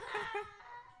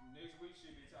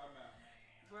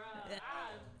Stop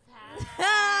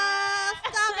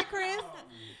it, Chris.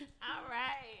 All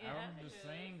right. I'm the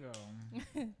single.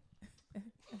 I'm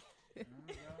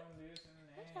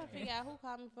trying to figure out who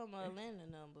called me from an Atlanta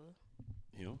number.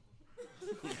 Him?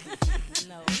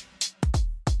 No.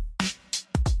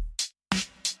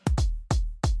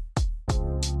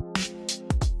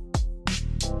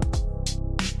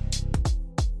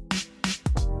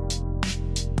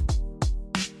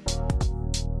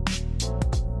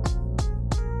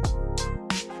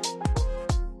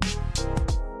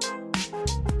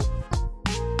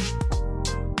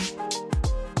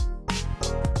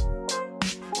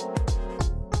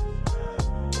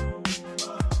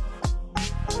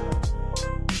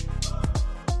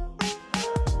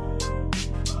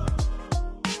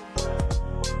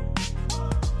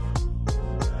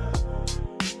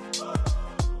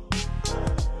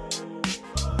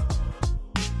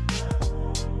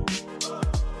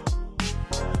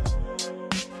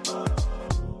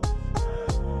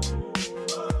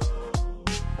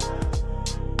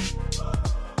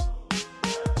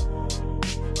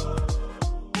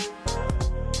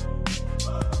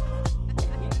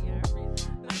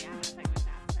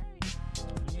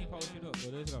 You ain't post it up,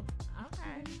 but let's go.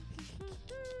 Okay.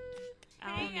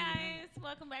 Hey guys,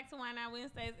 welcome back to Why Not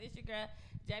Wednesdays. It's your girl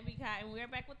JB Kai, and we're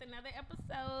back with another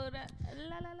episode.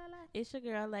 La la la la. It's your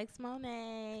girl, Lex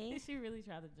Monet. She really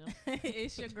tried to jump.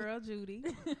 It's your girl, Judy.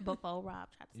 Before Rob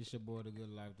tried to. It's your boy, the good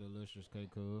life, the illustrious K.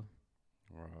 Cool.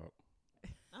 Rob.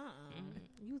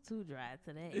 You too dry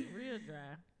today. Real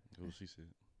dry. Who she said?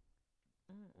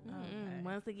 Okay.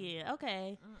 Once again,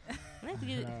 okay. Let's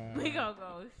get We gonna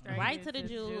go straight right to into the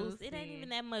juice. It ain't then. even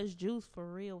that much juice for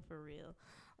real, for real.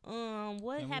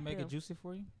 What Can we happened? make it juicy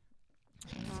for you?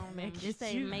 Make it Just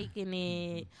say juicy. making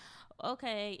it.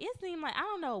 Okay, it seemed like I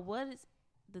don't know what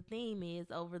the theme is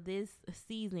over this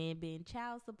season. Been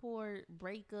child support,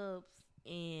 breakups,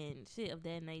 and shit of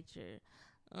that nature.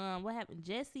 What happened?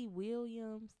 Jesse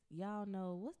Williams, y'all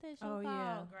know what's that show Oh, called?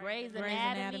 yeah. Grey's Grey's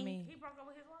Anatomy. Anatomy. He broke up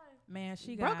with his wife. Man,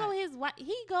 she got Broke on his wife.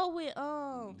 He go with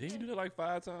Didn't you do that like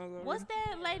 5 times already? What's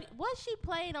that lady? What she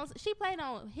played on? She played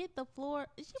on Hit the Floor.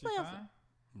 She played on. fine?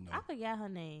 No. I forgot her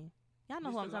name. Y'all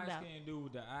know who I'm talking about. Light-skinned dude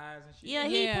with the eyes and shit. Yeah,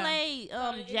 he Yeah. played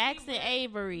So is he Jackson with-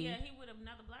 Avery. Yeah, he with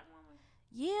another black woman.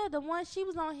 Yeah, the one she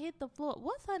was on Hit the Floor.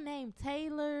 What's her name?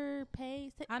 Taylor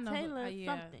Pace. I know Taylor yeah.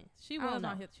 something. She I don't was know.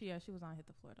 on hit. She was on Hit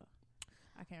the Floor though.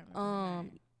 I can't remember. Her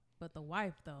name. But the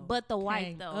wife though. But the wife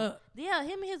came though, up. yeah,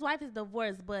 him and his wife is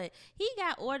divorced, but he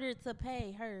got ordered to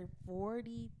pay her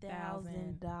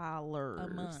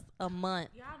 $40,000 a month.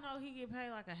 Y'all know he get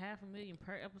paid like $500,000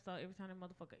 per episode every time that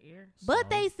motherfucker air. But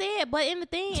they said, but in the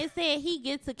thing, it said he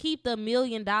gets to keep the $1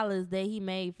 million that he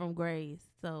made from Grace.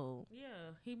 So Yeah,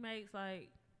 he makes like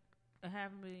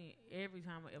 $500,000 every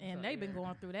time an episode. And they've been air.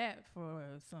 going through that for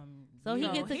some. so he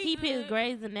No, gets to he keep his good.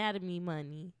 Grey's Anatomy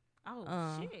money.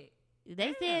 Oh shit! They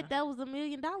Yeah. said that was $1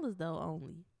 million though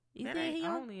only. He That said ain't he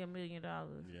only $1 million. Yeah,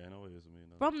 I know it is. I mean,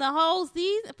 no. from the whole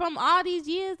season, from all these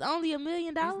years, only $1 million.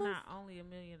 It's not only $1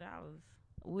 million.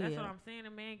 Well, That's what I'm saying. A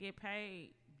man get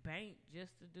paid bank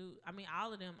just to do. I mean,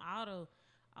 all of them, all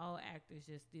actors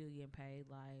just still getting paid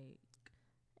like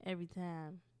every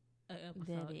time an that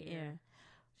episode it air. air.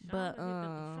 Shonda But,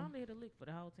 Shonda hit a lick for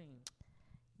the whole team.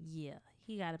 Yeah,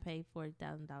 he got to pay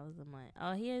 $40,000 a month.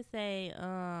 Oh, here say Should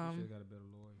got a better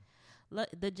lawyer. look,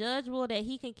 the judge ruled that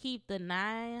he can keep the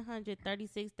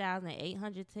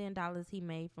 $936,810 he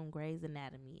made from Grey's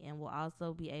Anatomy, and will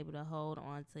also be able to hold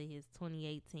on to his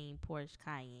 2018 Porsche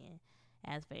Cayenne.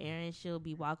 As for Erin, she'll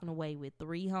be walking away with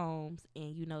 3 homes,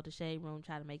 and you know the Shade Room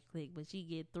try to make it click, but she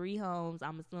get 3 homes.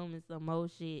 I'm assuming some more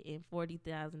shit and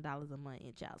 $40,000 a month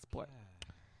in child support.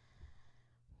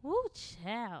 Woo,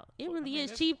 child! It Well, I really mean, is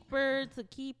that's- cheaper to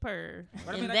keep her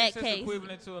But I in mean, that that's just case.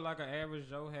 equivalent to like an average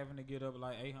Joe having to get up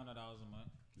like $800 a month.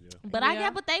 Yeah. But I Yeah.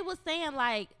 get, but they was saying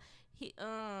like, he,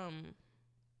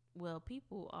 well,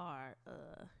 people are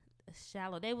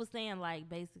shallow. They was saying like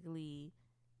basically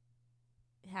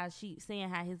how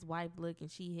his wife looked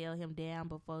and she held him down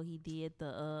before he did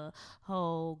the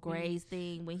whole Grace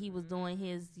thing when he was doing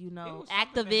his, you It know, was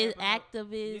something that activist happened,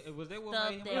 activist. was that what stuff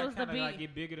made him that- like, It was the kind of like beat.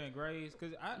 get bigger than Grace?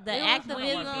 Cause The It was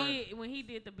activism. when he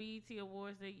did the BET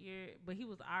Awards that year, but he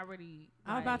was already.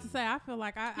 I was about to say. I feel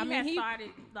like I He mean had he. started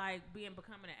like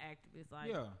becoming an activist. Like,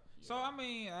 Yeah. So I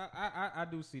mean, I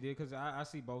do see that because I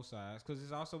see both sides because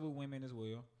it's also with women as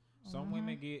well. Some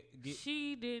women get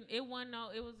She didn't. It wasn't no.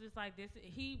 It was just like this.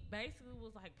 He basically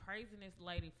was like praising this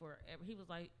lady forever. He was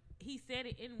like, he said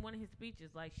it in one of his speeches,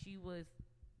 like she was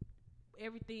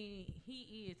everything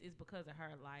he is because of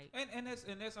her. Like, and that's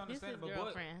This is understandable. But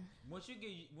girlfriend. when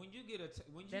you get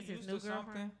when That's you his used new to something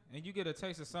girlfriend? and you get a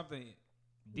taste of something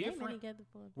They've been different, together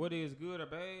for. whether it's good or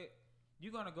bad,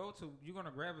 you're gonna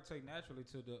gravitate naturally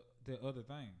to the other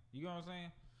thing. You know what I'm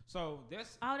saying? So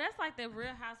that's like the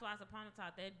Real Housewives of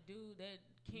Pontotoc. That dude, that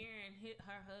Karen,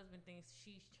 her husband thinks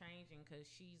she's changing because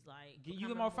she's like you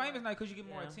get more famous now because you get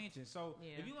more Yeah. attention. So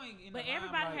Yeah. if you ain't in But the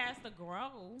everybody limelight- has to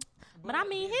grow. But I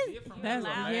mean, it's his- different That's-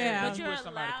 when you're yeah. married, But you you're with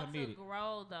somebody allowed to committed.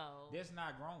 grow though. That's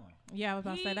not growing. Yeah, I was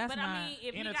about to say that's but not. I mean,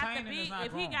 if he got the Entertaining is big, not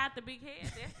if he growing. got the big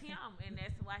head, that's him, and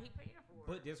that's why he paying for it.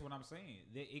 But that's what I'm saying.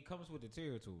 It comes with the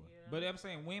territory. Yeah. But I'm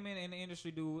saying women in the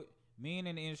industry do it. Men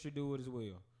in the industry do it as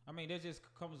well. I mean, that just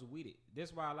comes with it.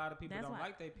 That's why a lot of people That's don't why-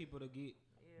 like their people to get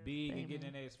Yeah. big and Famous. get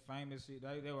in that famous shit.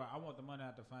 They were, I want the money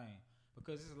out the fame.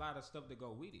 Because there's a lot of stuff that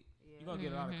go with it. Yeah. You're going to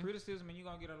get a lot of Mhm. criticism and you're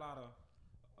going to get a lot of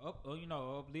uplifting.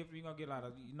 You're going to get a lot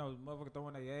of, motherfuckers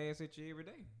throwing their ass at you every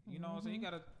day. You know what I'm saying? You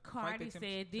got to Cardi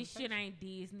said, "This shit ain't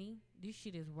Disney. This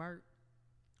shit is work."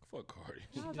 Fuck Cardi.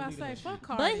 I was about to say deleted that fuck shit.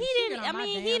 Cardi. But he She didn't. get on I my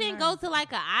mean, damn he didn't go nerves. to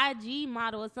like a IG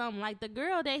model or something. Like the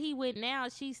girl that he with now,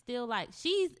 she's still like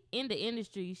she's in the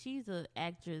industry. She's an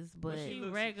actress, but she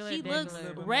looks- regular, she degular. looks a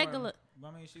little bit regular.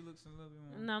 More, I mean, she looks a little bit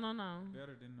more No.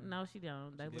 better than No, she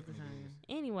don't. They She look the definitely same. is.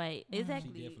 Anyway, Mhm.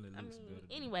 exactly. She definitely I looks mean, better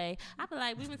than- anyway, I feel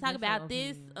like we've been That's talking your about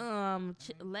this opinion.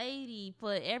 lady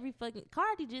for every fucking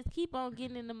Cardi just keep on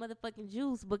getting in the motherfucking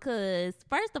juice because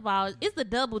first of all, it's a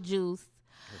double juice.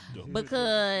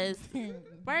 Because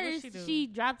first she do? she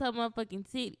dropped her motherfucking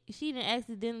titty. She didn't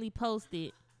accidentally post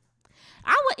it.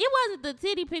 It wasn't the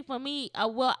titty pic for me.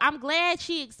 Well, I'm glad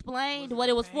she explained what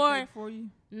it was for. you?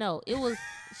 No, it was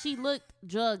she looked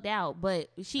drugged out, but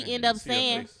she I ended didn't up see her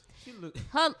saying face. She look.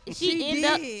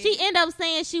 She ended up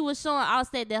saying she was showing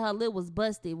Offset that her lip was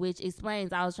busted, which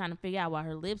explains I was trying to figure out why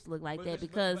her lips look like that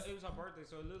because but it was her birthday,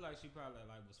 so it looked like she probably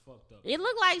was fucked up. it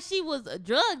looked like she was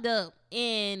drugged up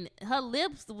and her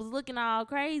lips was looking all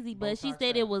crazy, but she Botox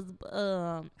said it out.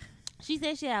 was she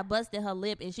said she had busted her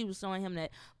lip and she was showing him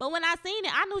that. But when I seen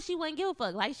it, I knew she wouldn't give a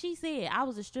fuck. Like she said, I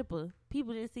was a stripper.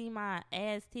 People didn't see my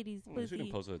ass, titties, Well, she done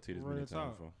pussy. posted her titties Real many times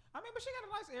talk. before. I mean, but she got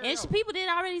a nice And area. people did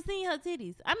already see her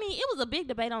titties. I mean, it was a big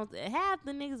debate on half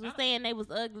the niggas was saying they was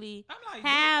ugly. I'm like,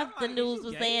 Half I'm the like, news is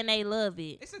was you saying gay? they love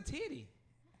it. It's a titty.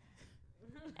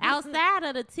 Outside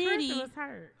of the titty, Kristen was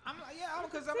hurt. I'm like, yeah,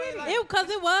 because I mean, like, Because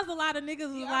it was a lot of niggas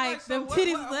was yeah, I'm like, so them what-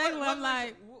 titties what- was ugly. what- I'm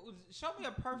like, show me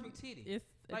a perfect titty. it's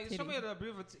a Like, titty. show me a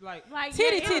beautiful like.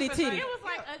 Titty, it titty, was, titty. It was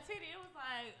like a titty. It was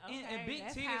like okay, And big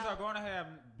that's titties how- are going to have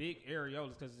big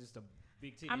areolas because it's the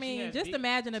big titty. I mean, just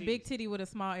imagine a big titty with a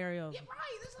small areola. Yeah,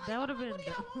 right. It's like, That would've what been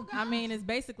do y'all want, I guys? mean, it's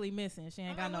basically missing. She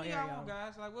ain't got no what do y'all want, areola.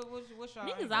 guys? Like, what's y'all?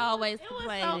 niggas angle? always It was so,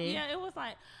 complaining. yeah, it was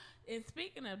like. And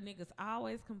speaking of niggas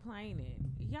always complaining,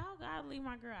 y'all gotta leave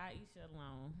my girl Aisha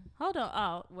alone. Hold on.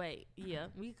 Oh, wait. Yeah,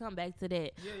 we come back to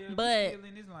that. Yeah, But- still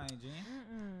in this lane,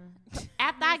 Jen.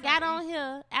 After I got on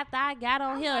here, I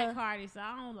like Cardi, so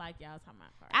I don't like y'all talking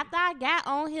about Cardi. after I got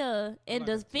on here and like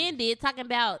her defended, talking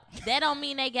about that don't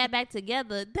mean they got back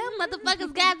together. Them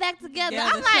motherfuckers got back together.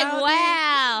 Yeah, I'm the like, show did.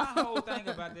 wow. My whole thing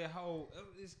about that whole,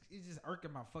 it's just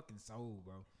irking my fucking soul,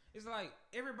 bro. It's like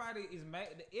everybody is mad.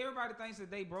 Everybody thinks that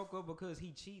they broke up because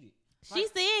he cheated. She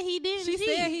said he didn't She cheat.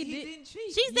 said He he did. didn't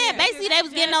cheat. She said Yeah. basically they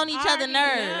was getting on each other's Already,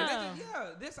 nerves. yeah. Yeah,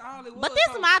 that's all it was. But this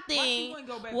So my why she thing. wouldn't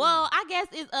go back Well, with I guess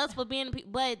it's us for being.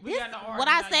 But We this, got no what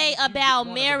I argument. say You about want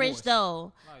a marriage divorce. though.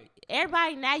 him? Like,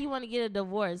 Everybody now you want to get a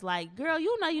divorce. Like, girl,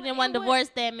 you know you didn't Well, want to it would- divorce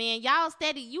that man. Y'all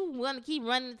steady. You want to keep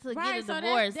running to right, get a so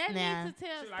divorce that now. needs to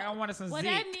tell. she like, I wanted some well,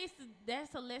 Zeke.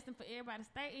 that's a lesson for everybody.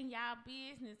 Stay in y'all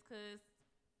business, cause.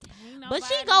 Ain't But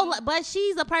she nobody- go. But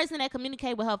she's a person that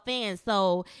communicate with her fans.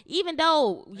 So even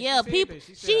though, And yeah, she said people, that.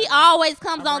 She said, she I- always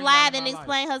comes I on bring that live in and my life.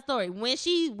 explain her story. When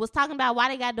she was talking about why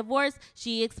they got divorced,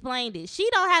 she explained it. She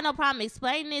don't have no problem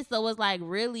explaining it. So it's like,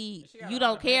 really, She got you a lot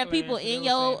don't of care. backlash. People They in were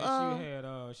your. saying that she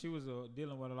had, she was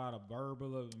dealing with a lot of verbal,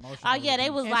 emotional. Oh yeah, they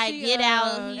was And like, she, get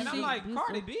out. and He's And I'm she- like, abusive.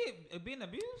 Cardi B being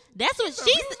abused. That's what She's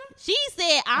she the abuser? she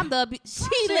said. I'm the.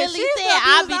 She literally she's said, the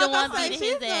I'll be abuser. the I one was gonna beating say,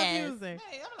 his she's the ass. abuser.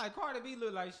 Hey, I'm like, Cardi B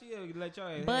look like she'll let your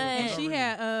ass. But- have it And for she no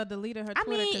reason. had deleted her I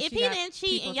Twitter. mean, 'cause if she he got didn't cheat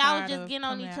people and y'all was tired just of getting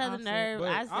on coming each at other's Offset. nerves, But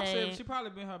I Offset, said she probably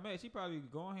been her man. She probably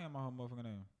going ham on her motherfucking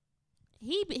name.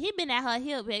 he been at her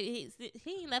hip. He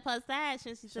ain't left her side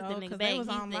since she took the So, nigga 'cause back. they was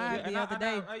He on said- live the other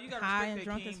day, You gotta high respect and that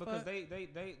drunk king as because fuck.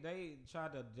 they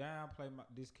tried to downplay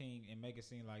this king and make it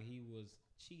seem like he was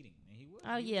cheating, and he was.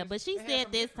 Oh yeah, but she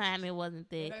said this time it wasn't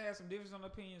They that. had some difference on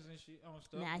opinions and shit on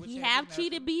stuff. Now which he has have been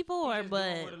cheated natural. before, He just doing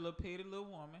but with a little petty little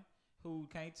woman who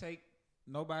can't take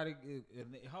nobody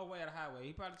her way out of the highway.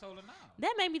 He probably told her no.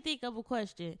 that made me think of a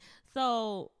question.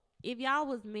 So if y'all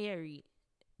was married,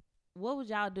 what would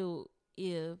y'all do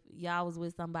if y'all was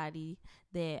with somebody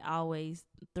that always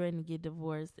threatened to get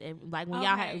divorced? And like when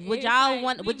y'all had, would y'all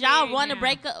want to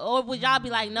break up, or would y'all be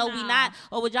like, no, we not,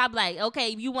 or would y'all be like,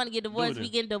 okay, if you want to get divorced, we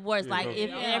get divorced? Yeah, like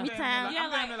if every time,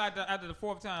 I'm like after the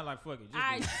fourth time, like fuck it,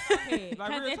 just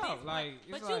like real talk, like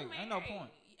it's like ain't no point.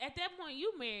 At that point,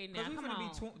 you married now. Because Come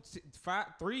on. Be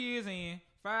 3 years in,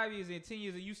 5 years in, 10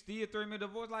 years, and you still threatening me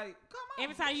divorce. Like, come on.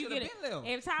 Every time you get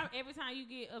every time you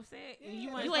get upset, and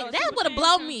you ain't. That would have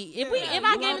blown me. If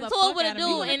I get into it with a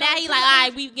dude, and now he like, all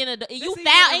right, we get you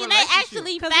foul, and they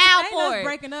actually foul for it.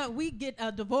 Breaking up, we get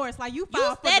a divorce. Like you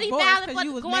filed for steady divorce because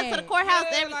you was going mad. to the courthouse.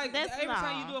 Every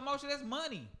time you do a motion, that's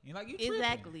money. And like you tripping.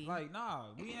 Exactly. Like nah,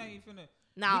 we ain't finna.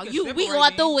 No, we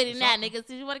going through with it now, nigga.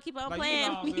 Since you want to keep on like,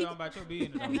 playing. You know about your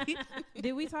business.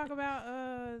 Did we talk about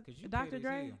Dr.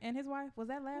 Dre and his wife? Was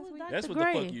that last week? That's what the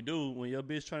fuck you do when your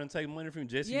bitch trying to take money from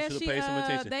Jesse. Yeah, you should have paid some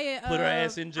attention. Put her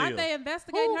ass in jail. Aren't they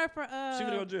investigating her for she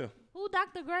gonna go to jail. Who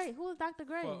Dr. Gray? Who is Dr.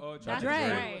 Gray?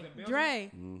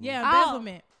 Dre. Yeah,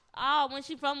 embezzlement. Oh, when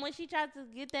she tried to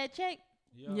get that check.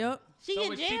 Yep. She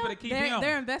in jail.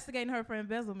 They're investigating her for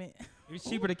embezzlement. It's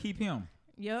cheaper to keep him.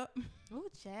 Yep. Oh,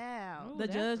 child. The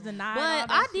judge denied. But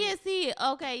I did see it.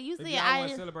 Okay, you see it. I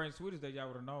was celebrating Sweetest Day. Y'all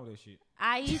would have known that shit.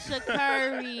 Aisha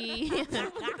Curry. You couldn't even see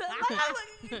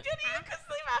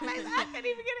my face. I couldn't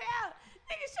even get it out.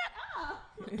 Nigga, shut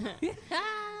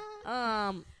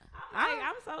up.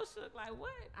 I'm so shook. Like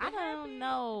what? I don't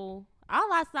know.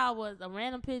 All I saw was a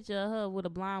random picture of her with a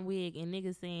blonde wig and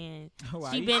niggas saying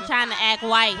she been trying to act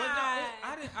white.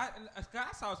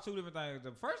 I saw two different things.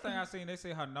 The first thing I seen, they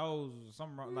say her nose was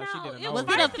something wrong, like she did a nose. Was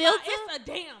it a filter? It's a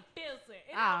damn filter.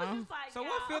 And I was just like, so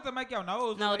what filter make your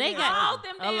nose? No, they got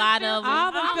a lot of them.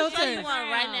 All them filters. filters.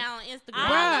 Right now on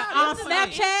Instagram. Bruh, on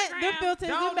Snapchat, the filters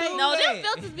you make. No, them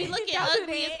filters be looking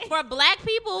ugly. For black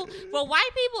people, for white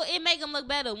people, it make them look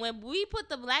better. When we put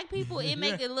the black people, it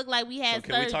make it look like we had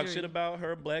surgery. Can we talk shit about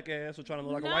her black ass for trying to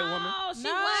look like a white woman? She's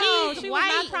white.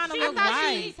 Was not trying to look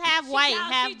white. She's half white,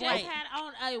 half She white. just had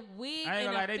on a wig. I ain't and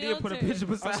gonna lie, they did put a picture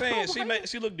beside. I'm saying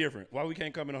she look different. Why we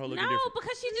can't comment on her looking different? No,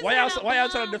 because she just why y'all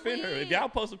trying to defend her? If y'all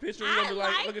post a picture, you're gonna be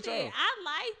like, look at y'all. I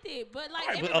liked it, but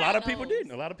like but a lot of people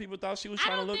didn't. A lot of people thought she was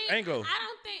trying to look Ango.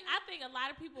 I think a lot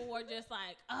of people were just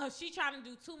like, oh, she trying to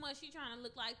do too much. She trying to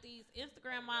look like these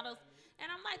Instagram models.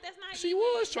 And I'm like, that's not. She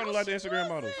was trying to like the Instagram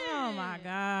models. Oh my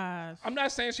gosh! I'm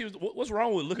not saying she was. What's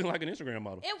wrong with looking like an Instagram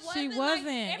model? She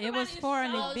wasn't. It was for an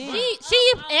event.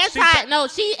 She anti. No,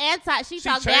 she anti. She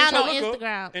talked down on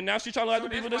Instagram. And now she trying to like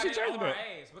the people that she changed about.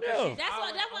 Yeah. That's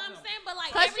what I'm saying. But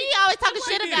like, cause she always talking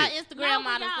shit about Instagram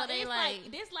models. So they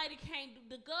like this lady can't.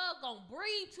 The girl gonna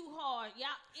breathe too hard,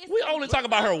 y'all. We only talk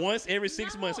about her once every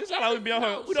 6 months. It's not like we be on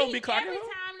her. We don't be clocking her. Every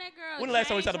time that girl. When the last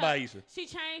time we talked about Aisha? She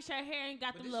changed her hair and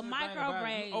got the little micro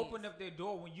braids. You open up that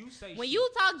door when you say. When you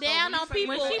talk down on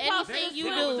people, everything you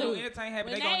do. Anything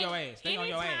happen, they on your ass. They on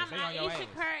your ass. They on your ass.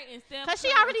 Cause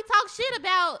she already talked shit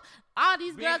about all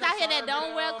these girls out here that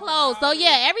don't wear clothes. So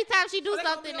yeah, every time she do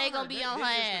something, they gonna be on her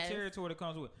ass. The territory that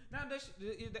comes with. Now,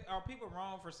 are people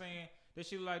wrong for saying that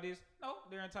she look like this? No,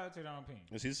 they're entitled to their own opinion.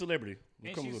 And she's a celebrity.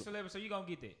 And she's a celebrity, so you gonna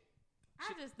get that.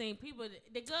 I just think people,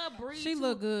 the girl breathes. She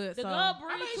look good. The girl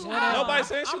breathes. Nobody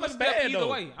saying she looks bad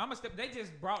though. I'm a step. They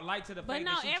just brought light to the fact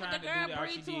that she trying to do that. Or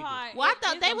she did too hard. Well, I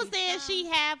thought they were saying she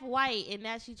half white and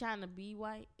now she trying to be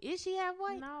white. Is she half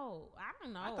white? No, I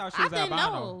don't know. I thought she was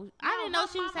albino. I didn't know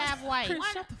she was half white. Her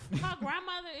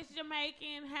grandmother is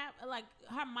Jamaican. Like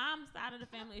her mom's side of the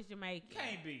family is Jamaican.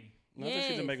 Can't be. No, I think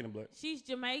she's Jamaican and black. She's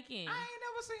Jamaican. I ain't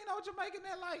never seen no Jamaican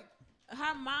that like.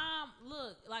 Her mom,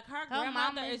 look, like her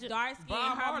grandmother is dark skinned.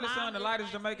 Bob her Marley's mom son, the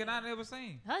lightest Jamaican I never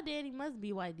seen. Her daddy must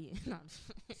be white then.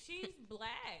 She's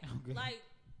black. Okay. Like,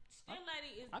 that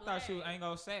lady is black. I thought she was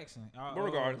Anglo-Saxon. But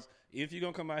regardless, if you're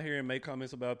going to come out here and make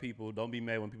comments about people, don't be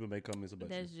mad when people make comments about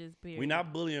That's you. just period. We're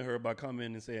not bullying her by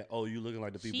coming and saying, oh, you looking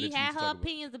like the people that you had her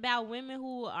opinions about women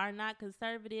who are not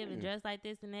conservative and dress like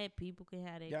this and that. People can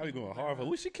have their Y'all be going hard for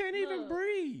her. She can't even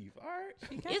breathe. All right.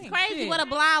 It's crazy what a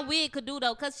blonde wig could do,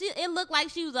 though, because it looked like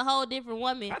she was a whole different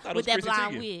woman with that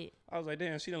blonde wig. I was like,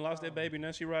 damn, she done lost that baby.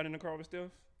 Now she riding in the car with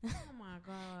Steph. Oh my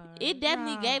God! It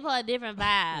definitely gave her a different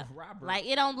vibe. Like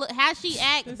it don't look how she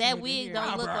act. That wig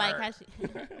don't look like how she.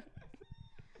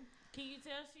 Can you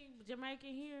tell she Jamaican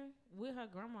here? With her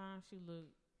grandma, she look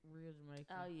real Jamaican.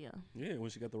 Oh yeah. Yeah, when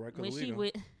she got the right color wig. When she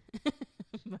with.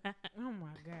 Oh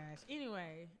my gosh.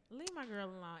 Anyway, leave my girl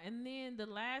alone. And then the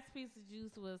last piece of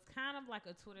juice was kind of like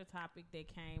a Twitter topic that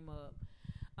came up.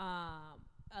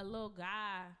 A little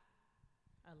guy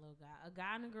A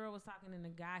guy and a girl was talking, and the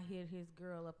guy hit his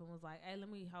girl up and was like, "Hey, let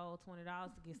me hold $20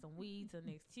 to get some weed till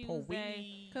next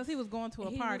Tuesday." Because he was going to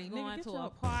a party. He was going to a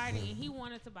party, and he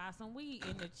wanted to buy some weed,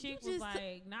 and the chick was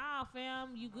like, "Nah,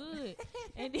 fam, you good."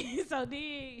 And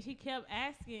then she kept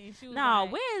asking, and she was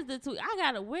like, where's the tweet?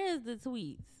 Where's the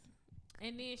tweets?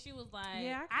 And then she was like,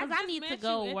 Yeah, because I need to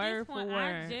go word for word.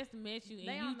 I just met you, and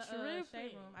They you on the tripping.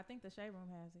 Shade Room. I think the Shade Room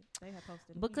has it. They have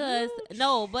posted it. Because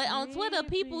but on Twitter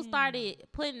people started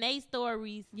putting their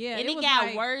stories, Yeah, and it was got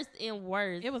like- worse and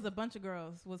worse. It was a bunch of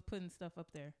girls was putting stuff up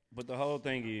there. But the whole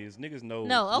thing is, niggas know.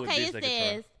 No, what okay, bitch it they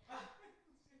can says.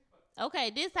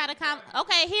 Okay, this how the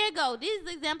okay, here it go. These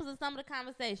examples of some of the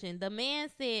conversation. The man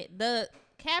said the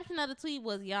caption of the tweet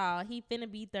was, "Y'all, he finna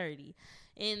be 30,"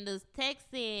 and the text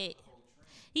said.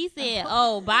 He said,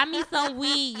 "Oh, buy me some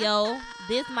weed, yo.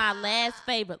 This my last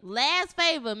favor." Last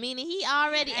favor, meaning he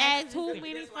already asked Too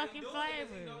many fucking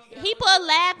flavors. He put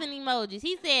laughing emojis.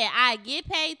 He said, "I get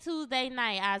paid Tuesday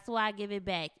night. I swear I give it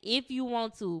back. If you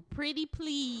want to. Pretty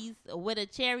please with a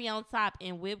cherry on top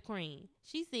and whipped cream."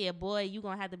 She said, "Boy, you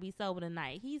gonna have to be sober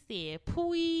tonight." He said,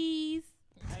 "Please."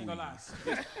 I ain't gonna lie.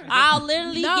 I'll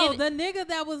literally No, give it. the nigga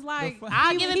that was like,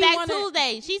 I'll give it he back wanted-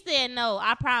 Tuesday. She said no,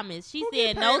 I promise. She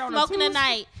said get no paid on a smoking Tuesday?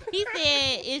 tonight. He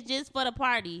said it's just for the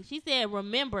party. She said,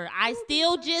 "Remember, I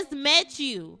still just met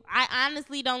you. I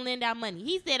honestly don't lend out money."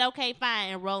 He said, "Okay,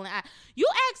 fine," and rolling. You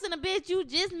asking a bitch you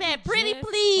just met, pretty Just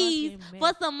please, fucking for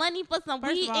met. some money for some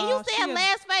First weed, of and you all, said she a-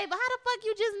 last favor. How the fuck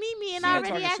you just meet me and She ain't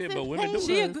already talking shit, but women do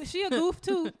asking? She a goof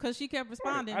too, because she kept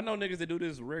responding. I know niggas that do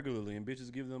this regularly, and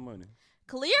bitches give them money.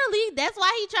 Clearly, that's why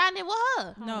he trying it with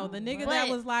her. No, the nigga But- that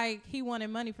was like, he wanted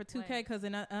money for 2K because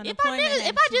in If unemployment.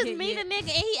 I just meet a nigga and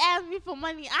he asks me for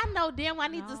money, I know damn well I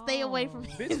need to stay away from No.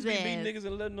 his Bitches be ass. beating niggas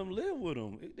and letting them live with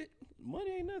them.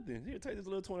 Money ain't nothing. Here, take this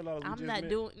little $20. I'm not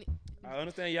doing. I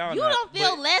understand y'all. You not, don't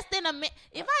feel but- less than a man.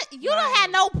 You don't have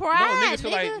no No, pride,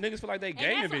 niggas feel like they And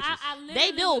gaming that's bitches. what I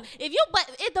They do.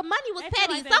 If the money was They feel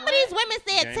petty, like they some of these what? women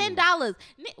said Gaming. $10.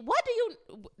 What do you?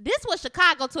 This was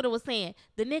Chicago Twitter was saying.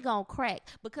 The nigga on crack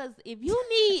because if you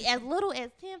need as little as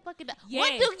 10 fucking, what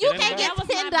Yes. do you That can't ain't get that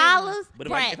was my $10?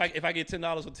 But if I get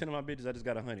 $10 for 10 of my bitches, I just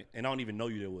got 100, and I don't even know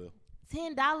you that well. $10.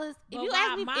 If But you my-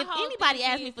 ask me, my if whole anybody thing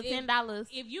asks me is for if- $10,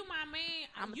 If you my man,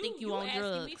 I'ma you, think you you on asking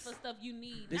me drugs. for stuff you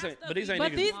need. These not ain't- stuff but these you ain't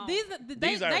But niggas- these, want.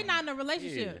 they are- not in a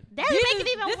relationship. Yeah. That's This making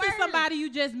is- even This worse. is somebody you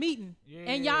just meeting,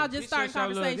 and y'all just starting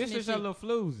conversation. This and is your shit. little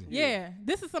floozy. Yeah,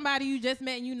 this is somebody you just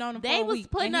met and you known them They for a was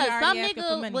week. putting and he up already some asking for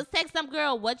nigga money. was text some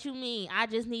girl, "What you mean? I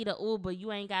just need a Uber.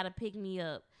 You ain't gotta pick me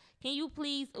up. Can you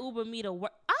please Uber me to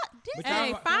work?" But Hey,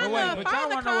 y'all- find but the- but find y'all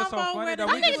the wanna know what's so combo funny where though?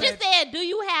 the Some We nigga just said, "Do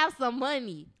you have some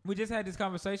money?" We just had this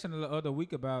conversation the other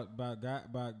week about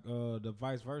the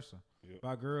vice versa, Yep.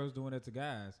 about girls doing it to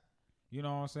guys. You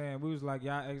know what I'm saying? We was like,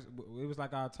 y'all. It was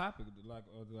like our topic, like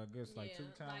I guess like 2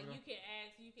 times. Like ago. you can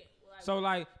ask, you can. Like, So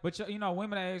like, but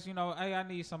women ask, hey, I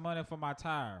need some money for my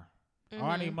tire, or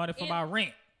I Mhm. need money for If- my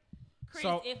rent. Chris,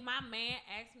 so- if my man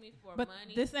asks me for But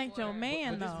money, this ain't your for-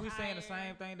 man, But though. we saying the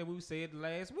same thing that we said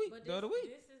last week, But the other week.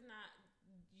 This is not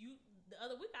you. The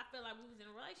other week, I feel like we was in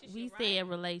a relationship. We right? said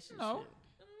relationship. No,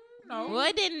 no, Well,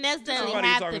 it didn't necessarily Somebody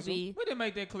you have to talking to. be. we didn't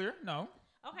make that clear. No.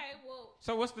 Okay, well,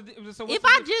 So what's the? So what's If the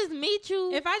I just meet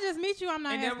you, If I just meet you, I'm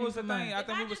not and that asking was for the money. thing. I if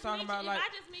think we was just talking meet about you, like. if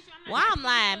I just meet you, I'm not well, I'm asking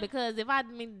lying for- because if I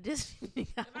mean this, if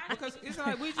I Because just- it's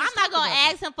like we just I'm not talked gonna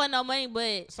about ask him for no money.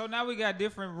 But So now we got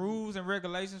different rules and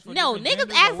regulations for no, different niggas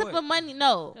genders or asking what? for money.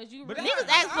 No, 'cause you But really- niggas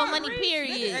ask for money. Niggas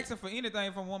Period. asking for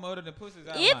anything from woman other than pussies.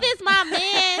 out If line. it's my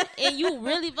man and you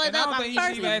really fucked And I up, don't I'm think you should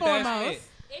First even and have to ask foremost.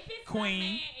 that. if it's Queen. my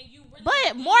man and you really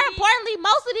But need more it, importantly,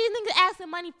 most of these niggas asking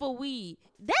money for weed.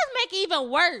 That's make it even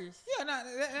worse. Yeah, nah,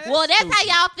 Well, that's stupid. how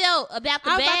y'all felt about the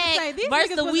I was about to bag say, these versus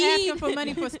niggas the was weed. asking for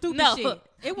money for stupid no, shit.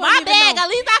 It my wasn't even bag. no- At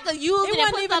least I could use it it and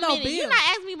wasn't put even something no in it. You bill. not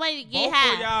asking me money to get Both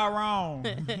high. of y'all wrong.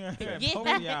 Get Both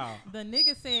high. of y'all. The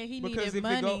nigga said he Because needed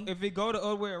money. if it go the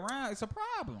other way around, it's a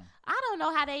problem. I don't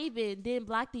know how they even didn't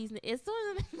block these. As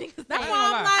soon as the niggas That's say-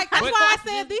 why I'm like. That's But- why I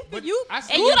said these. but You. I and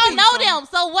still you don't think know some- them.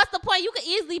 So what's the point? You can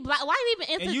easily block. Why you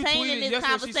even And you entertaining tweeted, this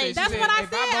that's what she said. conversation? She That's said, what I if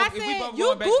said. both- I if we said, both you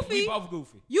going back, goofy. We both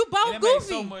goofy. You And both that makes so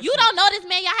goofy, much You sense. don't know this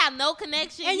man. Y'all have no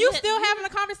connection. and you still having a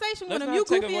conversation with Let's him. not You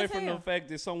take goofy away as from the hell. fact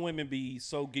that some women be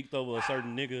so geeked over a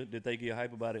certain nigga that they get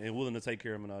hype about it and willing to take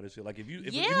care of him and all this shit. Like if you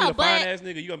Yeah, meet a but- fine ass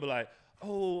nigga, you gonna be like,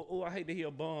 oh, I hate to hear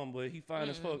a bum, but he fine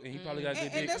as fuck and he probably got good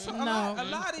And dick. that's a No. lot of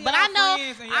y'all But I know-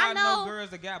 friends and I y'all know know- girls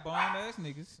that got bomb ass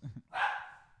niggas.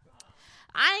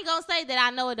 I ain't gonna say that I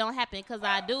know it don't happen because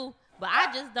I do, but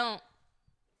I just don't.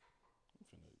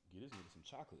 Get this nigga some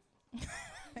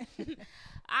chocolate.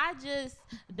 I just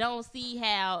don't see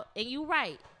how. And you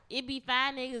right. it be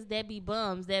fine niggas that be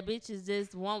bums that bitches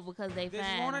just want because they Just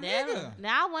fine. want a nigga.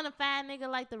 Now I want a fine nigga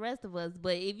like the rest of us,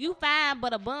 but if you fine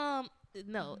but a bum,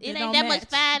 no, it It ain't don't that match. much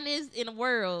fineness in the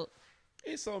world.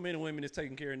 It's so many women that's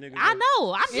taking care of niggas. I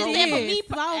know. I'm just It saying for is. me.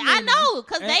 So I many. know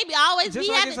because And they be always Just be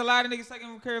like having. it's a lot of niggas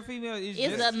taking care of females. It's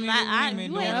It's just a as many you women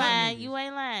ain't doing lying. niggas. You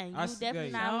ain't lying. I You definitely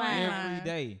say, not y'all lying. lying. every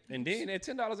day. And then that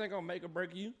 $10 ain't gonna make or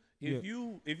break you. If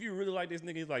you really like this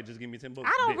nigga, it's like just give me $10.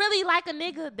 I don't Bet. really like a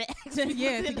nigga that asks me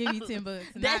Yeah, for to give you $10. $10. Not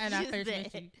That's and I just first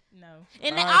that. met you. No.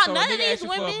 And All right, so a none nigga of these asked you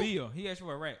for a women. bill. He asked you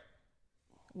for a rack.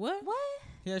 What? What?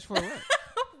 He asked you for a rack.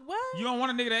 What? You don't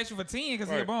want a nigga to ask you for 10 because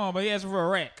he a Right. bum, but he asked you for a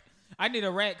rack. I need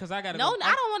a rack because I gotta. No, go,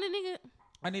 I don't want a nigga.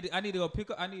 I need to go pick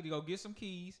up. I need to go get some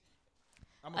keys.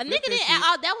 A nigga didn't.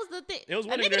 That was the thing. It was a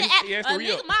one nigga nigga that didn't he ask. asked A to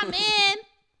re-up. nigga, my man.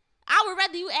 I would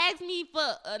rather you ask me for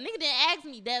a nigga didn't ask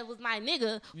me that was my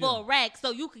nigga for a rack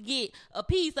so you could get a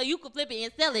piece so you could flip it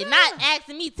and sell it. Not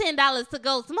asking me $10 to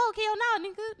go smoke. Hell no,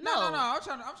 nigga. No. I'm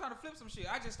trying to flip some shit.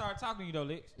 I just started talking to you though,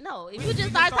 Lex. No, if you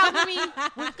just start talking to me,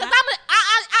 because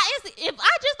if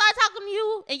I just start talking to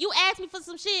you and you ask me for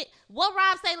some shit, what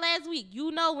Rob say last week?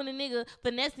 You know when a nigga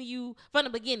finessing you from the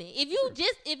beginning. If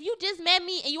you just met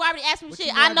me and you already asked me But shit,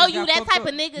 you I know just you got that fucked type up.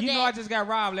 of nigga. You that know I just got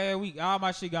robbed last week. All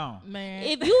my shit gone. Man.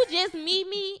 if you just meet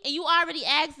me and you already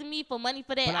asking me for money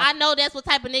for that, But I know that's what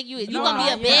type of nigga you is. You gonna be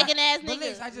a begging ass But nigga.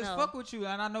 Lex, I just No. fuck with you,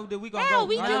 and I know that we gonna Hell, go.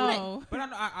 we right? do No. But I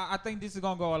know I think this is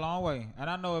gonna go a long way, and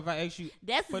I know if I ask you,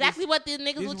 That's for exactly this- what these niggas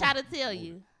this will one- try to tell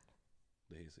you.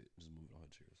 The headset. Just move it on her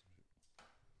chair.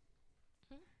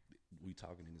 We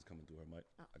talking and it's coming through her mic.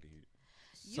 I can hear it.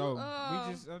 so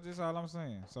You, we just all I'm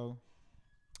saying. So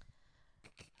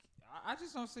I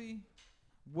just don't see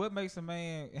what makes a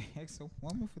man ask a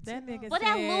woman for That nigga For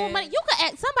that little said- money, you could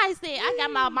ask. Somebody said I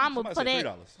got my mama Somebody for said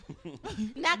that.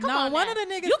 $3. Now come no, on, one now. of the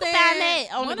niggas you said, can find that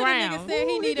on one the of ground. the niggas said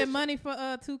he Ooh, needed money for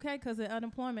 2K because the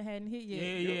unemployment hadn't hit yet.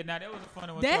 Yeah. Now that was a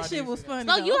funny one. That too. I shit did was see that. funny.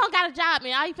 So though. you don't got a job,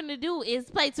 man. All you finna do is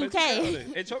play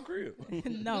 2K. At your crib.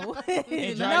 No.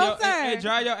 And drive No, your, sir. and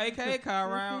drive your AKA car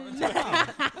around.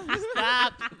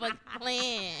 Stop fucking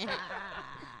playing.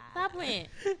 Stop playing.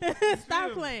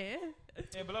 Stop playing.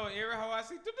 And below every hoe I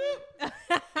see to do.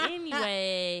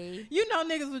 Anyway, You know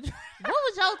niggas would. what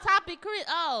was your topic, Chris?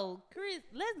 Oh, Chris,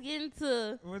 let's get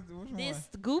into Which one? this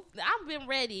goof. I've been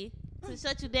ready to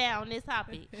shut you down on this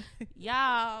topic.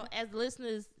 Y'all, as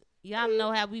listeners, y'all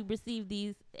know how we receive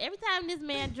these. Every time this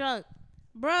man drunk,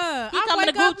 Bruh, he I come in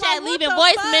the wake group up like, chat what leaving the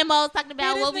voice fuck? memos talking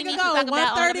about Here what this we nigga need to go, talk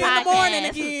about on 1:30 the in the morning podcast.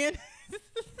 again.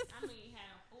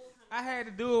 I had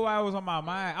to do it while it was on my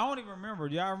mind. I don't even remember.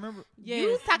 Do y'all remember?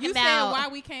 You talking you about said why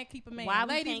we can't keep a man. why we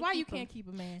Ladies, can't why you keep 'em. can't keep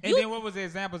a man? And then what was the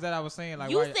examples that I was saying?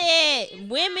 Like You why, said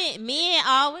women, men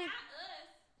always.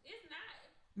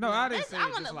 no, I didn't Let's- say I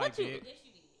it wanna- just what like you- that.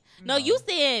 No, you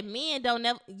said men don't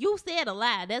never. You said a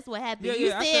lie. That's what happened. Yeah, you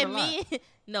yeah, I said said a lie. men.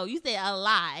 No, you said a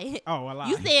lie. Oh, a lie.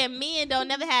 You said men don't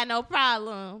never have no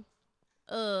problem.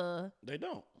 They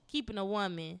don't. Keeping a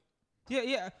woman.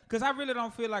 yeah. Because I really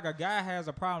don't feel like a guy has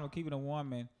a problem with keeping a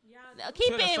woman.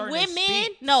 Keeping certain women.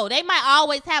 extent. No, they might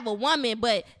always have a woman,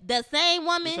 but the same You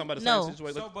woman. talking about the No. same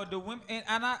situation? So, but the women and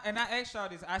I asked y'all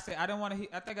this. I said I didn't want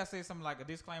to. I think I said something like a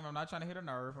disclaimer. I'm not trying to hit a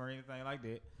nerve or anything like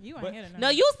that. You But- ain't hit a No,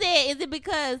 you said is it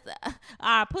because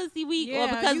our pussy weak or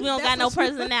Yeah, because we don't got that's no what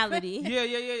you personality?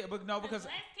 Yeah. But no, because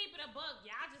Let's keep it a book.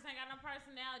 Y'all just ain't got no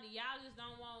personality. Y'all just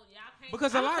don't want. Y'all can't.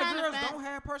 because a I'm lot of trying to girls find- don't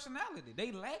have personality.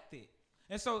 They lacked it.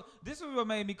 And so this is what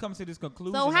made me come to this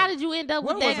conclusion. So how did you end up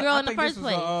with What that was it? girl I in the think this first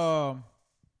was place?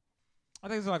 I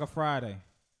think it's like a Friday.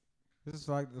 This is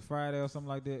like the Friday or something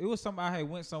like that. It was something I had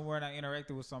went somewhere and I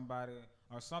interacted with somebody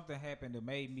or something happened that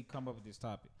made me come up with this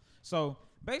topic. So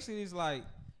basically, it's like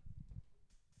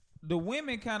the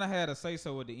women kind of had a say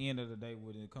so at the end of the day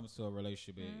when it comes to a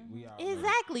relationship. We all know.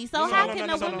 Exactly. So No, how no, can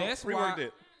no, a no, woman? no. That's Rework why-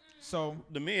 that. So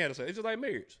The men had to say it's just like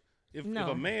marriage. If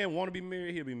No. a man want to be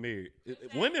married, he'll be married.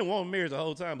 Women want marriage the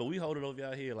whole time, but we hold it over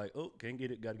y'all head like, oh, can't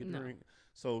get it, gotta get No. the ring.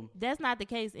 So That's not the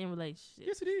case in relationships.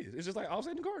 yes, it is. It's just like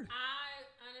Offset and Cardi.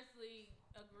 I honestly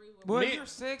agree with. well, Men- you're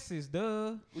sexist,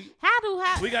 duh.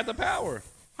 How We got the power.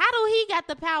 he got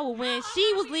the power when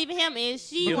she was leaving him and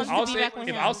she If wants to be Offset- back with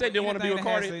if him? Offset didn't want to be Anything with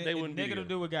that Cardi, has they wouldn't be negative to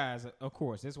together. do with guys, of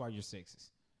course. That's why you're sexist.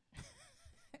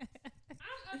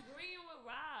 I'm agreeing with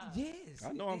Rob. Yes.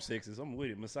 I know I'm sexist. I'm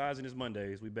with it. Misogynist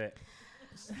Mondays. We back.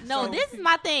 No, So- this is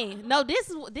my thing. No, this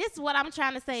is what I'm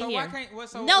trying to say So here. why can't? What,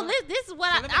 so No, what- this is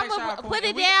what so let me I'm ask y'all gonna a put question.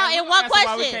 it We- down we in gonna one answer why we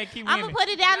question. can't keep I'm gonna women. put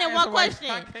it down in Answer one why question.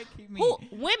 I can't keep men. Who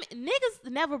women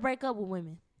niggas never break up with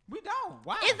women. We don't.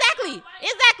 Why?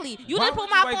 Exactly. You Why didn't would put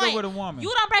you my break point. up with a woman?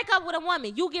 You don't break up with a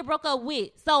woman. You get broke up with.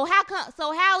 So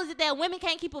how is it that women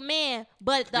can't keep a man,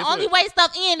 but the Guess only what? way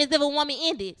stuff end is if a woman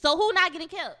ended? So who not getting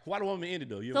kept? Why the woman ended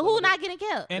though? You So ever who thought not about getting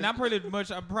kept? And I'm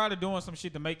probably doing some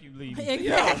shit to make you leave.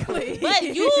 Exactly. But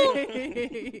you,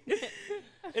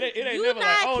 It ain't You never like,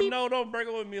 not oh keep- no, don't break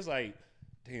up with me. It's like,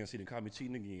 damn, she done caught me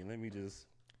cheating again. Let me just.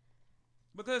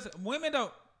 Because women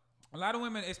don't. A lot of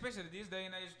women, especially this day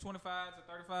and age, 25 to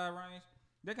 35 range,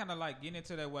 they're kind of like getting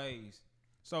into their ways.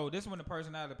 So this is when the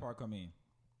personality part come in.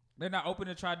 They're not open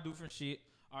to try to do different shit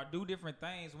or do different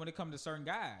things when it comes to certain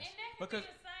guys. And that could Because be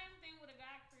the same thing with a guy,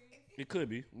 Chris. It could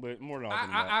be, but more than often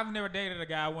than not. I've never dated a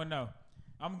guy I wouldn't know.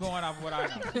 I'm going off what I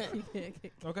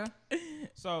know. Okay?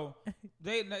 So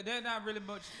they're not really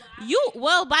much.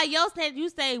 by your standard, you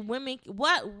say women.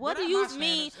 What They're do not you my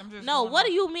mean? standards. I'm just No, going what off-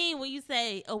 do you mean when you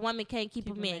say a woman can't keep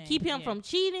a man? Keep him yeah. from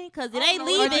cheating? Because it Oh, ain't no,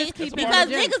 leaving. just keep it Because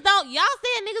legit. niggas don't. Y'all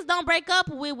saying niggas don't break up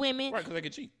with women. Right, because they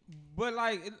can cheat. But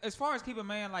like, as far as keep a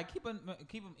man, like keep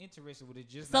him interested with it.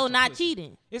 Just So your not pussy.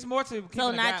 cheating. It's more to keep So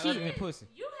a not guy other cheating. than pussy.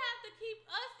 You have to keep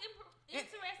us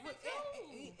interested too.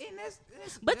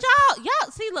 But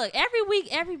y'all see, look, every week,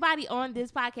 everybody on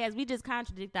this podcast, we just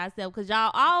contradict ourselves because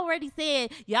y'all already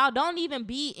said y'all don't even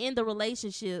be in the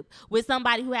relationship with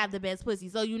somebody who have the best pussy.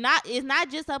 So it's not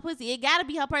just her pussy; it gotta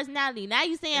be her personality. Now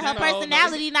you saying her No,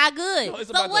 personality not good. No, it's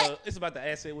So about what? it's about the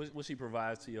asset what she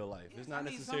provides to your life. It's not I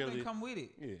need necessarily. something to come with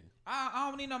it. Yeah. I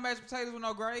don't need no mashed potatoes with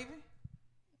no gravy.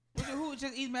 Who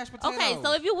just eat mashed potatoes? Okay,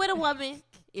 so if you're with a woman,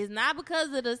 it's not because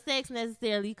of the sex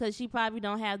necessarily, because she probably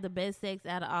don't have the best sex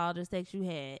out of all the sex you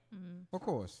had. of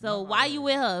course. So why you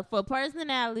with her? For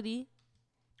personality?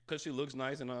 Because she looks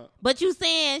nice and But you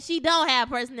saying she don't have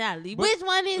personality. But- Which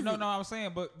one is No, it? no, I'm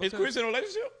saying, but is because- Chris in a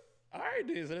relationship? All right,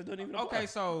 then. So that doesn't even apply. Okay,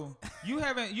 so you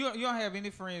don't have any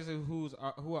friends who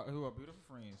are beautiful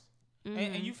friends,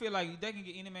 and you feel like they can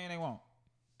get any man they want.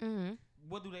 Mhm.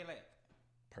 What do they lack?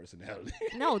 Personality.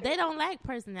 No, they don't lack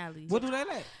personality. What do they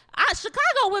lack?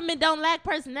 Chicago women don't lack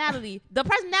personality. The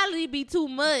personality be too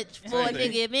much for a Same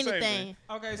thing. nigga, if Same anything. thing.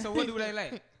 Okay, so what do they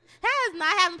lack? Has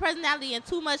not having personality and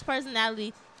too much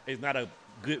personality. It's not a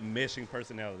good meshing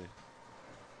personality.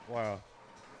 Wow.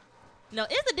 No,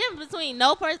 it's a difference between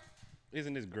no person.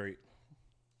 Isn't this great?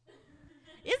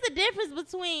 It's a difference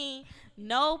between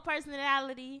no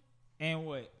personality And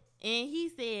what? and he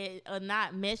said a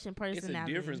not meshing personality. It's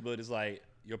a difference, but it's like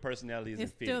your personality isn't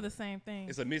It's fitting. still the same thing.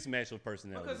 It's a mismatch of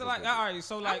personality. Because like, all right,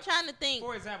 so I'm like, trying to think.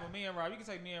 for example, me and Rob. You can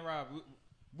say me and Rob.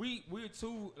 We're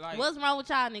two like. What's wrong with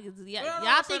y'all niggas? No, Y'all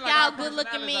I'm think saying, like, y'all our good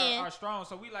looking personalities men. are strong,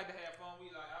 so we like to have fun. We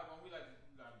like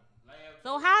to laugh.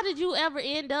 So how did you ever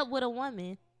end up with a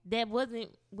woman that wasn't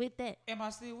with that? Am I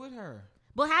still with her?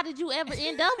 But how did you ever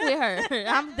end up with her?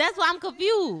 That's why I'm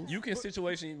confused. You can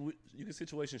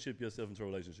situationship yourself into a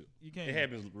relationship. You can't. It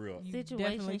happens real. You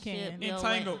definitely can. Situationship.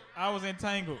 Entangled. I was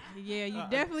entangled. Yeah, you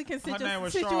definitely can her name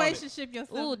was Charlotte. situationship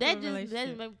yourself. Ooh, into that a just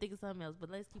relationship. made me think of something else.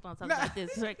 But let's keep on talking about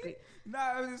this correctly. No,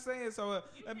 I was just saying. So,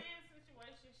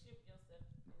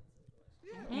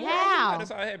 How?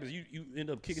 That's how it happens. You end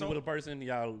up kicking it with a person.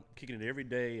 Y'all kicking it every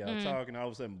day. Y'all talking. All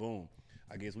of a sudden, boom.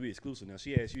 I guess we exclusive now.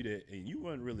 She asked you that, and you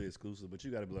weren't really exclusive, but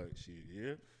you got to be like, shit,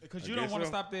 yeah. because I you don't guess want to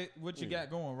so. stop that what you Yeah. got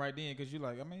going right then, because you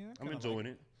like, I mean, I'm enjoying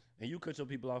it. And you cut your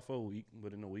people off for a week,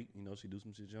 but in a week, she do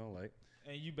some shit you don't like.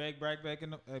 And you back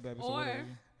in the hey baby. So Or whatever.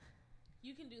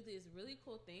 you can do this really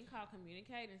cool thing called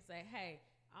communicate and say, hey,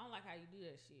 I don't like how you do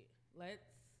that shit. Let's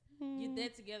get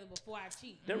that together before I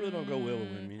cheat. That really don't go well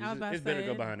with women. I was about It's to better say,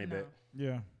 to go behind their no. back.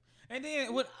 Yeah. And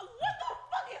then what? What the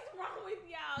fuck is wrong with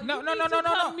y'all? No, You no, need no, to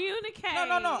no, no. communicate.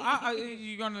 No.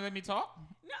 You gonna let me talk?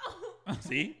 No.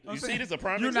 See? I'm You saying, see this a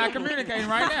prime You're not example. communicating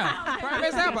right now. Prime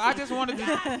example. I just wanted to. I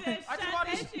just I shut just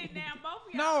wanted that to. shit down. Both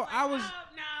of y'all. No, like, I was-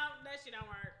 No, that shit don't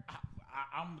work.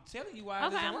 I'm telling you why it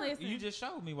Okay, doesn't I'm work. listening. You just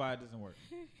showed me why it doesn't work.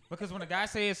 Because when a guy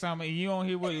says something and you don't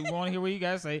hear what you want to hear what you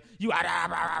gotta say, you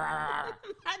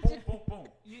boom, boom, boom.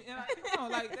 Come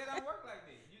on, like that don't work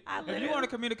like that. If you want to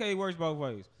communicate, it works both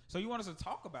ways. So you want us to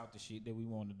talk about the shit that we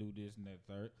want to do this and that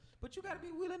third, but you got to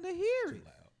be willing to hear it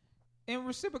and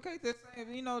reciprocate that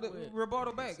same, the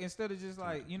rebuttal back instead of just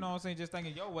like, you know what I'm saying, just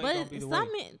thinking your way gonna But be the some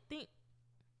way. men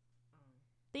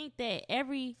think that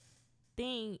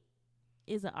everything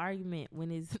is an argument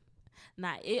when it's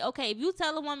not. Okay, if you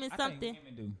tell a woman I something, think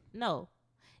women do. no.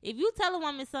 If you tell a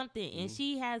woman something and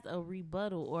she has a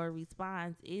rebuttal or a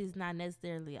response, it's not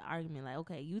necessarily an argument. Like,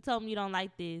 okay, you told me you don't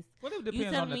like this. Well, it You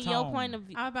depends tell on the me tone. your point of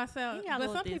view. I was about to say, You gotta but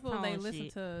go some with this people they tone listen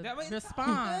shit. to That means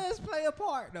respond. Let's play a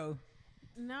part though.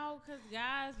 No, because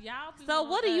guys, y'all. Be So wanting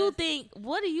what do you us- think?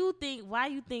 What do you think? Why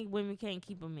you think women can't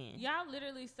keep a man? Y'all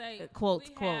literally say Quotes,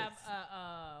 we quotes. have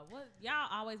what y'all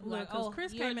always be Look, like, because oh,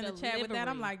 Chris you're came in the chat with that.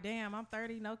 I'm delivery. like, damn, I'm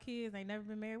 30, no kids, ain't never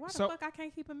been married. Why So- the fuck I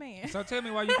can't keep a man? So tell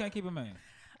me why you can't keep a man.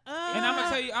 And I'm gonna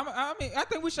tell you. I mean, I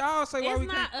think we should all say why It's we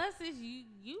not can't. us, it's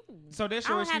you. So that's I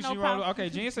your don't have excuse. no You roll. problem. Okay,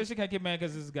 Jen said she can't keep a man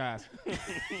because it's guys.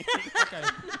 Okay.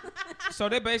 So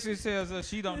that basically says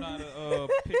she don't know how to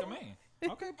pick a man.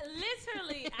 Okay.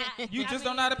 Literally, You just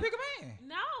don't know how to pick a man.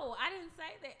 No, I didn't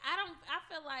say that. I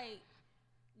feel like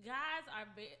guys are.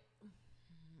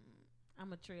 I'm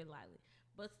gonna tread lightly,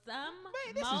 but some.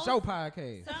 Man, this most, is your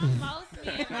podcast. Most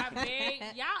men are very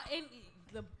y'all, and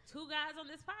the two guys on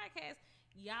this podcast,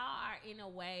 y'all are in a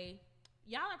way.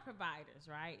 Y'all are providers,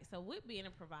 right? So with being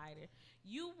a provider,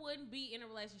 you wouldn't be in a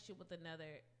relationship with another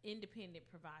independent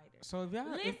provider. So if y'all,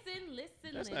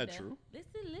 Listen, That's Linda. not true.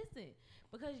 Listen.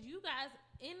 Because you guys,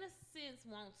 in a sense,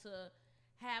 want to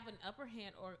have an upper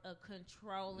hand or a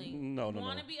controlling. No.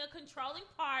 Want to be a controlling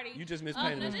party. You just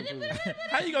mispainted no, this no, no, conclusion.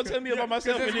 How you gonna tell me about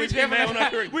myself and we then get mad when I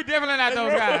agree? definitely not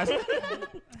those guys.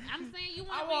 I'm saying you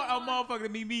I want to want a motherfucker to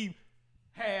meet me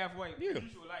halfway. Yeah. You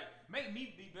should, like, make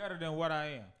me be better than what I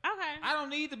am. Okay. I don't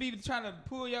need to be trying to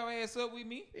pull your ass up with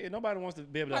me. Yeah, nobody wants to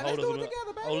be able to Like, hold let's us. do it with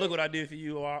together, oh, baby. look what I did for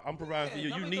you, or I'm providing for you.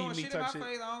 Don't You be need throwing me shit in type my shit.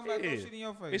 face. I don't like Yeah. no shit in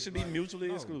your face. It should be Like, mutually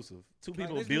no. exclusive. Two Like,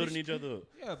 people let's do building this each other up.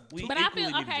 Yeah. We But I feel equally need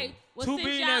each okay. other. Well, Two since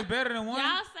billionaires better than one.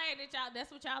 Y'all say that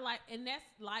that's what y'all like, and that's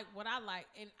like what I like,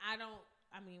 and I don't.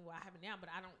 I mean, well, I have it now, but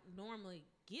I don't normally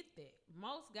get that.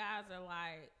 Most guys are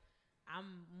like,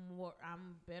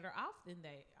 I'm better off than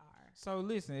they are. So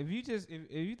listen, if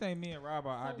you think me and Rob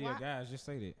are So ideal why- guys, just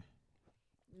say that.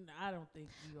 No, I don't think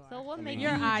you are. So what I make mean,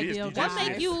 You're you? ideal you What just make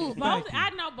said- you? both? Thank you. I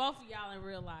know both of y'all in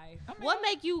real life. What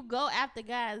make you go after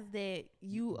guys that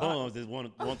you are? Bums is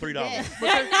one $3.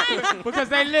 That, Because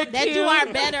they look that cute. you are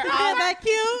better off that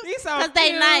cute? He's so because they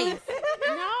cute. nice.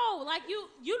 No, like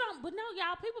you don't. But no,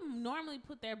 y'all. People normally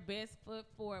put their best foot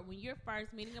forward when you're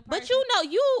first meeting a person. But you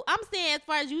know, I'm saying as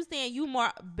far as you saying you more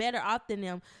better off than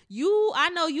them. I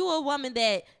know you a woman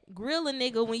that grill a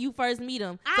nigga when you first meet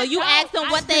them. So I you know, ask them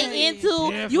I what feel they you. into.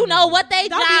 Definitely. You know what they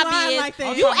Don't be job lying is. like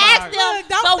that. You I'm ask talking them. Look,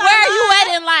 don't So stop where you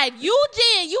lying. at in life? You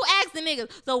Jen. You ask the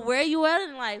niggas. So where you at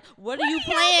in life? What are you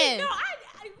playing? No,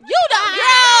 You don't,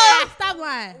 girl. Stop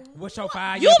lying. What's your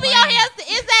 5 You year be plan? on here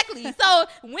exactly. So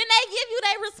when they give you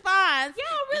their response,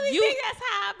 y'all really You- think that's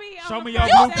how I be? Show on me the your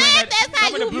first You date? blueprint. said that's how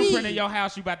Show me the you blueprint be. of your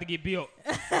house you about to get built.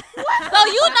 so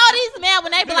you know these men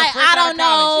when they be Nigga like, fresh I out don't of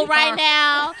know college. right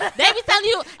now. They be telling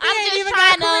you, I'm ain't just even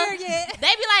trying got a career to. yet.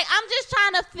 They be like, I'm just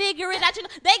trying to figure it out. You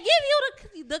know, they give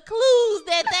you the clues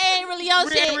that they ain't really on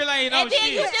Really shit, ain't and on then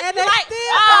shit. you just And be they like,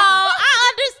 still oh, I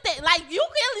understand. Like you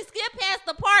clearly skip past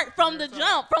the part from the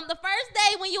jump, from the first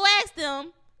day when you asked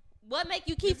them. What make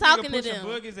you keep This nigga talking to pushing them?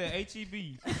 Boogies at HEB.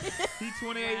 He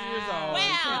 28 years Wow. old.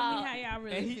 Wow. Tell me how y'all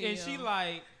really And feel. she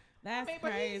like, That's I mean,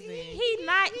 but crazy. He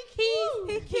not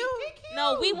he cute.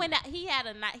 No, we went out. He had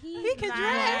a night. He can nice.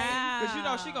 dress. Wow. because you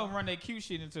know she gonna run that cute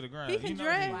shit into the ground. He can you know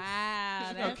dress. Wow,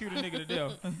 She gonna that's cute a nigga to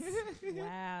death.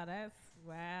 wow. That's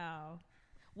wow.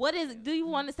 What is? Do you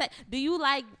want to say? Do you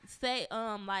like say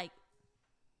like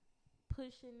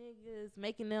pushing niggas,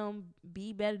 making them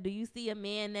be better? Do you see a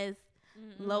man that's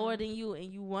lower than you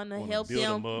and you want to Wanna help build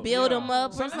them 'em up. build Yeah. them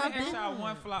up So or let me something? ask y'all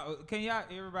one flaw. Can y'all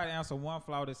everybody answer one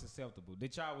flaw that's acceptable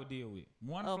that y'all would deal with?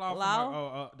 One A flaw,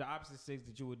 flaw? from the opposite sex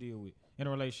that you would deal with in a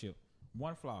relationship.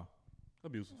 One flaw.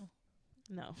 Abusive.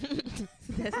 No,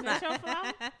 that's not. That's your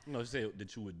flaw. No, she said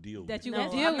that you would deal That with. you No,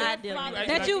 would deal I'm with. not dealing with That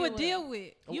that. That you would deal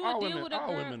with. You all would deal women, with a all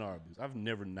girl- women are abused. I've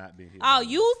never not been hit. Oh, by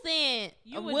you saying?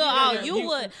 You would well, deal oh, with you that.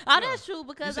 would. Yeah. Oh, that's true You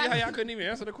because see how y'all couldn't even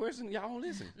answer the question? Y'all don't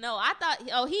listen. no, I thought.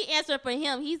 Oh, he answered for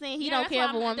him. He's saying he Yeah, don't that's care why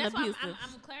if a woman that's why abusive.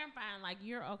 I'm clarifying. Like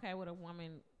you're okay with a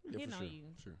woman Yeah, hitting for on sure. you.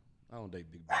 Sure. I don't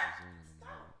date big bitches.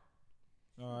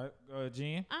 All right,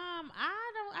 Jen.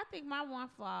 I think my one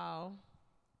flaw.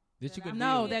 That you could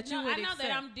No, deal with. that you would I know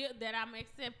accept. that I'm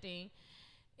accepting.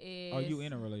 Is Are you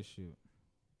in a relationship?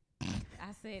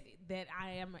 I said that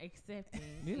I am accepting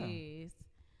Yeah. is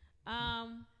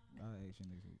I'll ask you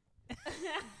next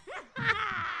week.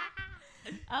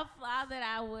 a flaw that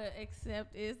I would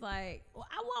accept is like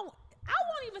I won't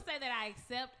even say that I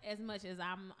accept as much as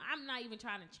I'm not even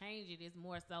trying to change it. It's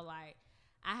more so like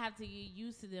I have to get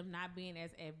used to them not being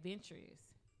as adventurous.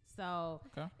 So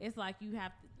Okay. it's like you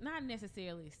have to not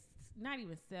necessarily not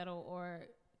even settle or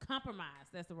compromise.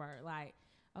 That's the word. Like,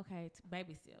 okay,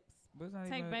 baby steps. But it's not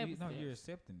Take even, baby no, steps. you're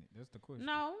accepting it. That's the question.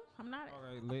 No, I'm not All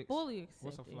right, Lex. fully accepting.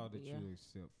 What's a flaw that yeah. you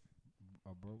accept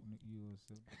A broke nigga, you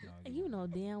accept? No, You know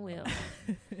damn well.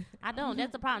 I don't.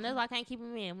 That's the problem. That's why I can't keep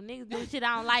him in. When niggas do shit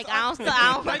I don't like, I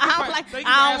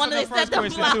don't want to accept the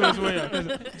flaw. Too as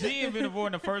well. G been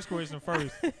avoiding the first question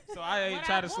first, so I ain't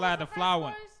try to slide the flaw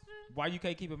one. Why you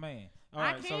can't keep a man? All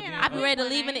right, so then, I be ready to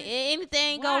leave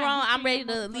anything go wrong. I'm ready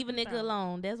to leave a nigga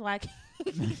alone. That's why I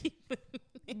can't.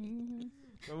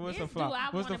 So what's the flaw?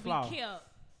 What's the flaw?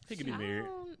 He can be married.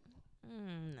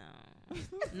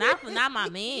 No, not my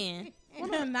man.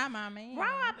 Not my man.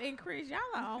 Rob and Chris, y'all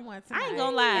are on one tonight. I ain't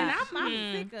gonna lie. And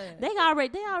I'm sick of it. They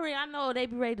already. I know they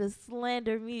be ready to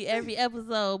slander me every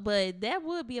episode, but that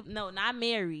would be not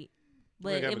married.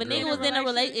 But if a nigga was in a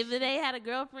relationship, if they had a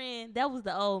girlfriend, that was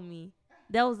the old me.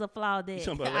 That was the flaw that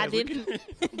I didn't.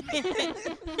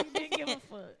 Didn't give a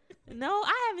fuck. No,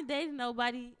 I haven't dated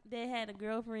nobody that had a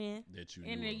girlfriend That you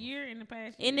In knew a of. year, in the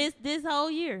past year. in this whole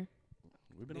year.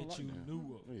 We've been on That you lockdown.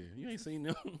 knew of. Yeah, you ain't seen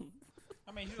them.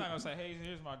 I mean, he's not gonna say, "Hey,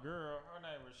 here's my girl. Her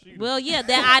name was Sheeta." Well, yeah,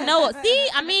 that I know. See,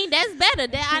 I mean, that's better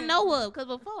that I know of. Because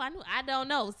before I don't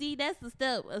know. See, that's a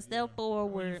step When you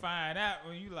forward. find out,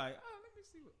 when you like, oh, let me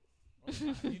see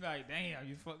what. You like, damn,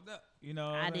 you fucked up. You know.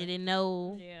 What I I'm saying? didn't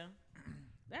know. Yeah.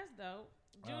 That's dope.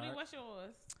 Judy, Alright. what's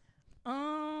yours?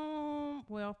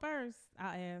 Well, first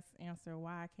I'll answer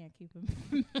why I can't keep him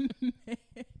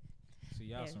See,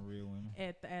 y'all some real women.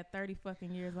 at 30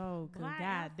 fucking years old. Cause Why god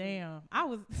I damn, I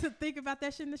was thinking about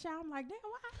that shit in the shower. I'm like, damn,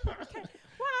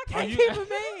 why I can't you- keep a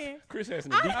man? Chris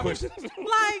asking the deep questions.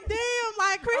 Like, damn,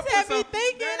 like Chris I had put me some-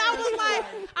 thinking. I was like,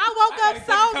 I I woke had up to take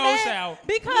a so cold mad shower.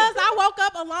 because I woke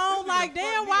up alone. This Like, nigga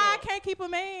damn, fucked me why I up. can't keep a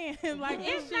man? Like, this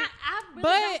It's shit. not. I really But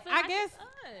don't feel I like guess- it's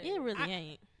us. It really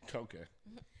ain't. Okay.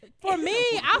 For me,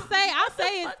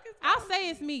 I'll say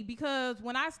it's me because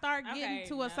when I start getting Okay,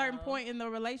 to a certain no. point in the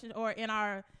relationship or in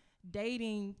our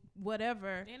dating,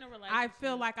 whatever, In a I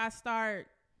feel relationship. like I start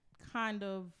kind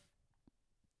of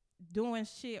doing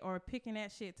shit or picking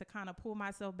that shit to kind of pull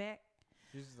myself back.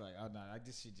 This is like, oh no,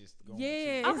 this shit just going. Yeah,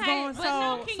 it's Okay, going but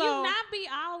so. no, can so you not be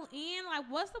all in? Like,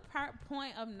 what's the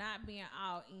point of not being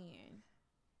all in?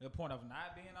 The point of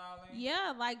not being all in.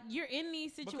 Yeah, like you're in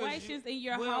these Because situations and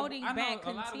you're well, holding I know back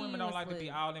a lot of women don't like to be continuously.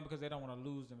 all in because they don't want to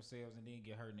lose themselves and then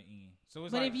get hurt in the end. So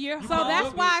it's But like, if you're you So put a that's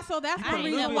little why. bit- So that's you the put a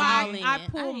reason little why bit I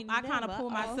all in. I kind of never pull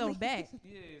myself all back.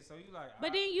 Yeah, so you like.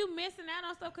 But then you missing out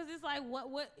on stuff because it's like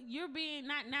what you're being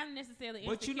not necessarily.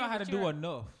 But you know insecure, how to but do you're-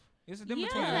 enough. It's a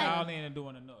difference Yeah. between being all in and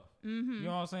doing enough. Mm-hmm. You know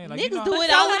what I'm saying? Like, Niggas you know, do it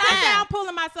So all when the I say time. I'm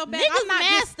pulling myself back, Niggas I'm not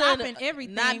just master stopping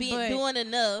everything. not be but doing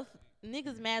enough.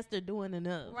 Niggas master doing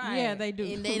enough. Right. Yeah, they do.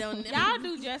 And they don't. Y'all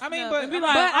do just. I mean, enough but- and be but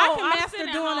like, But I oh, can I'm master sitting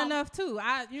at doing home. enough too.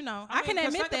 I mean, can 'cause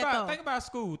admit think that about, though. Think about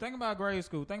school. Think about grade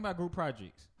school. Think about group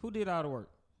projects. Who did all the work?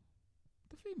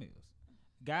 The females.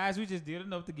 Guys, we just did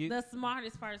enough to get The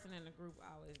smartest person in the group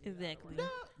always. do all the Exactly. work.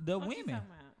 the What you women. talking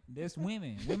about? That's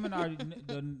women. Women are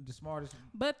the smartest.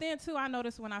 But then too, I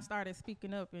noticed when I started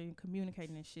speaking up and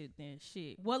communicating and shit, then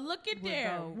shit. Well, look at Would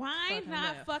there. go Why fucking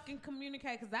not left. fucking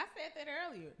communicate? Because I said that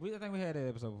earlier. I think we had that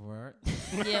episode before,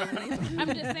 right? Yeah. I'm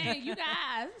just saying, you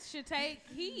guys should take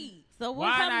heed. So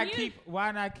Why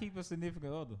what? not keep a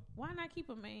significant other? Why not keep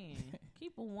a man?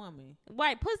 Keep a woman.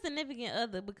 Right, put significant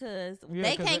other because Yeah,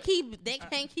 they 'cause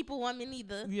can't keep a woman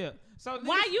either. Yeah. So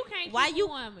Why you can't Why keep you- a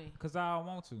woman? Because I don't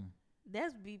want to.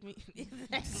 That's be me.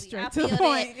 Exactly. Straight I to the feel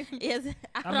point. that is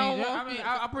I I don't mean, want.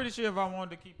 I'm pretty sure if I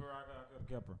wanted to keep her, I could have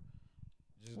kept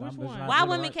her. Which I'm one? not Why good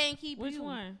women at- can't keep Which you?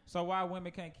 one? So why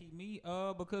women can't keep me?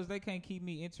 Because they can't keep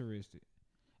me interested.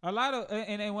 A lot of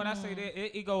and when I say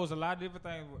that, it goes a lot of different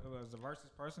things. As a versus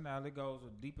personality, it goes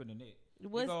deeper than that.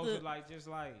 What's it goes the-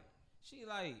 with she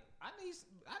like I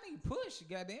need push.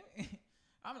 Goddamn it.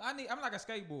 I'm like a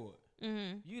skateboard.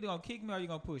 Mm-hmm. You either gonna kick me or you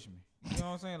gonna push me. You know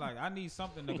what I'm saying? Like I need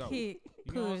something to go. Kick,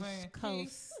 You know what I'm push, saying?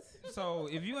 coast. So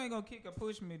if you ain't gonna kick or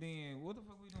push me, then what the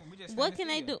fuck we doing? We just What standing can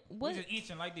they still. do? What- We just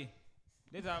itching like this.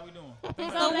 That's all we doing. So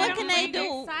what let can them they bring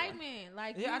do? Excitement,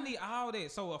 like Yeah, I you- need all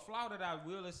that. So a flaw that I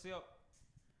will accept,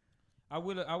 I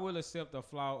will accept the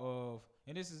flaw of,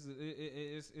 and this is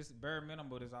it's bare minimum,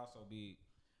 but it's also big.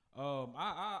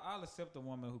 I'll accept a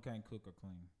woman who can't cook or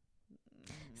clean.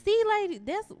 See, lady,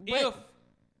 that's If what.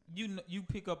 you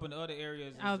pick up in other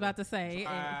areas. I was about to say. you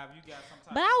got some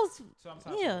type. But I was, some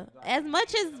type yeah. of, like, As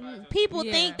much as about people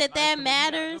Yeah. think that like, that we got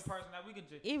a good matters, personality, we could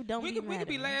just- it don't we even could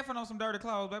be matter. laughing on some dirty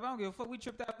clothes, baby. I don't give a fuck. We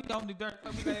tripped out. We don't do dirty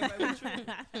clothes. We laugh like we tripped.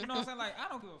 You know what I'm saying? Like I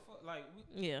don't give a fuck. Like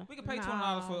Yeah. we can pay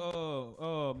 $20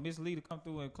 for Miss Lee to come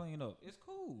through and clean up. It's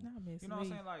cool. Not Miss You know what I'm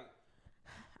Lee. saying? Like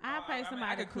I pay I mean,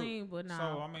 somebody I to could cook. clean, but no.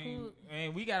 So I mean,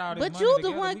 and we got all this But money you the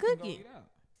together, one we can go cooking. eat out.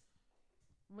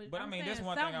 But I I'm mean, saying that's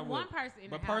one thing I one would. person in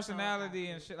But the household personality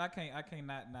got and to. shit, I can't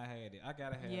not have it. I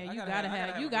gotta have. Yeah, I you gotta gotta have.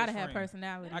 have. You a gotta best have friend.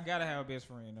 personality. I gotta have a best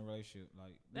friend in a relationship.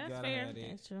 Like That's you gotta fair. have that.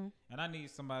 That's true. And I need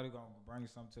somebody who gonna bring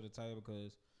something to the table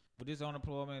because with this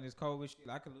unemployment and this COVID shit,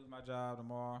 I could lose my job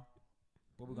tomorrow.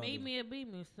 What we gonna Meet do? me or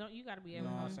beat me. So you got to be You able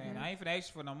know to. what I'm saying? I ain't finna ask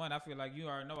you for no money. I feel like you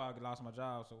already know I lost my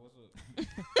job. So what's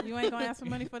up? You ain't gonna ask for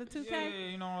money for the 2K. Yeah,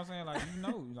 you know what I'm saying? Like you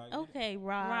know, like Okay,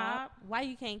 Rob. Rob. Why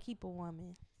you can't keep a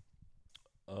woman?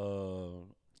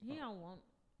 He don't want.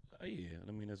 Yeah,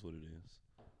 I mean that's what it is.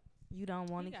 You don't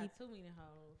want He to got keep. too many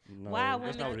hoes. No, Why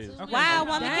that's not what it is. women- Why a Okay.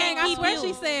 woman Dang, can't I keep swear you?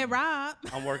 she said Rob.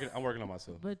 I'm working on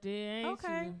myself. But then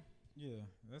Okay. yeah,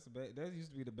 that's a bad. That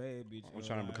used to be the bad bitch. I'm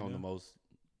trying to become the line. most,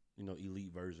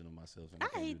 elite version of myself. and I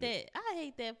can't hate do that. I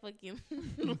hate that fucking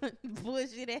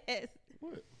bullshit ass.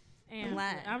 What? And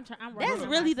Lying. I'm trying. That's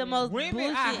really the most Women,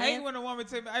 bullshit. I hate ass- when a woman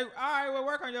tell me, "Hey, all right, well,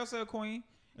 work on yourself, queen."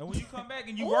 And when you come back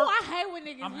and you Ooh, work, I hate when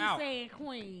niggas I'm be out. saying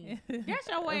queen. That's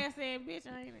your way of saying bitch,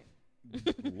 ain't it?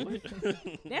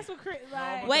 What? That's what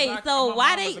like. but- Wait, Because so my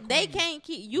why mama's they a they queen. can't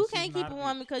keep you And she's can't keep not a a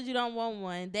woman because you don't want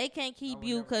one. They can't keep would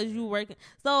you never because do you that. working.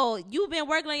 So you've been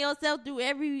working on yourself through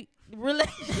every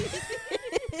relationship.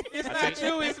 it's I not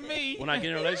tell you, it's me. When I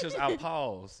get in relationships, I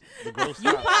pause. The growth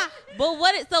You stops. pop, but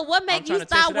what I'm make trying you to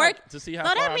test stop it out working? to see how So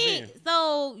far that I've means been.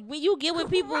 so when you get with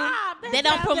people Rob, that don't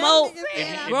that's promote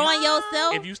If you- growing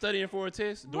yourself. If you studying for a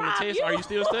test, doing Rob, a test, you- are you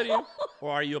still studying,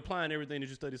 or are you applying everything that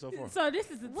you studied so far? So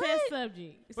this is a What? test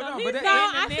subject. So But no, he's but that- No,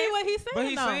 saying I the see next- what he's saying. But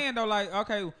he's though. saying though, like,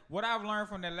 okay, what I've learned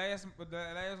from the last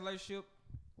relationship.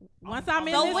 Once I'm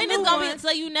in so this when new it's gonna one- be? So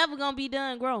you never gonna be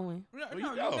done growing. No, you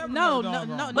you go. never No, know no, what's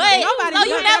no, wrong. no. But nobody so you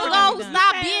does never that. gonna Done.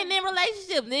 stop saying- being in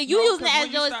relationship. Then you No, using 'cause that when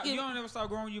as you your stop- excuse. You don't ever start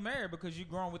growing. You married because you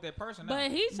growing with that person. Now. But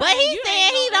he's But he's you saying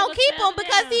ain't he gonna don't ever keep settle him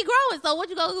because down. he growing. So what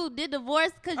you gonna do? Did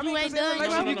divorce because I mean, you ain't 'cause in a done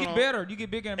relationship, growing? you get better. You get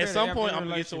bigger and At better. some after point, the I'm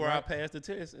gonna get to relationship, where I right? pass the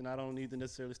test, and I don't need to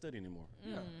necessarily study anymore.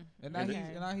 And now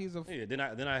Okay. he's a. Yeah,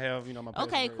 then I have my.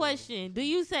 Okay, question. Do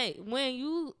you say when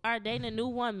you are dating a new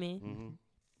woman, Mm-hmm.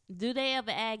 do they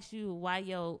ever ask you why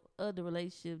your other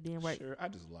relationship didn't work? Sure, I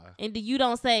just lie. And you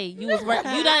don't say you was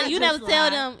working. You never tell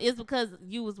them it's because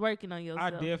you was working on I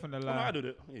yourself. definitely Oh, no, I lie. do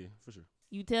that. Yeah, for sure.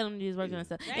 You tell them you was working on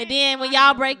yourself. They And ain't then when lying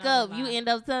y'all to break another up, you lie. end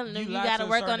up telling them You you lie got to to a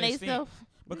work on certain extent. themselves.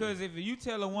 Because if you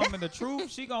tell a woman the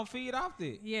truth, she gonna feed off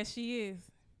that. Yeah, she is.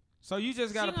 So you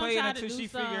just gotta She gonna play it try to until do she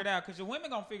figure some- it out. Cause the women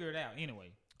gonna figure it out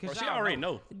anyway. Or Cause she y'all already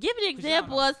know. Give an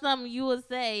example know. of something you would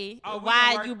say Oh, we why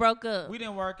didn't work- you broke up. We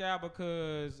didn't work out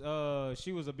because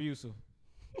she was abusive.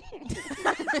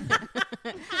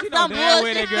 She know Some damn well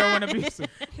bullshit. that girl wasn't abusive.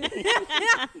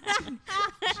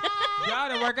 Y'all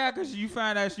didn't work out because you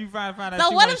find out she find out So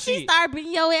she what wasn't if she shit. start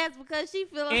beating your ass because she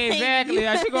feel like Exactly. you-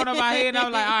 Like, she going on my head and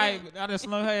I'm like, all right, I just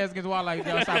slung her ass against the wall like,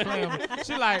 yo, stop playing with me.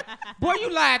 She like, boy,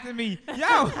 you lied to me.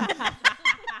 Yo.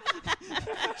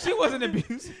 She wasn't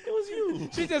abusive. It was you.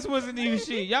 She just wasn't even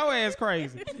shit. Your ass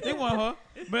crazy. It wasn't her.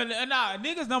 But nah,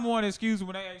 niggas number one excuse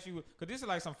when they ask you, because this is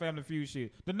like some Family Feud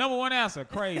shit. The number one answer,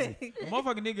 crazy. The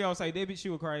motherfucking nigga gonna say, that bitch, she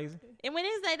was crazy. And when they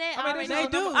say that, I mean, already they know,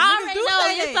 do. I Niggas already do know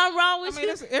say there's that. something wrong with I mean, you.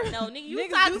 that's every- No, nigga, you Niggas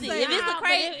do toxic. say If it's that. a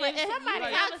crazy, But if somebody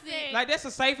everybody else toxic. said- Like, that's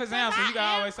the safest answer. You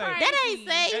gotta always say. crazy. That ain't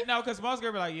safe. And no, because most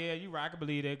girls be like, yeah, you right. I can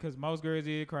believe that because most girls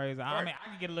is crazy. I mean, I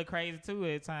can get a little crazy too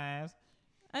at times.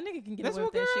 A nigga can get That's away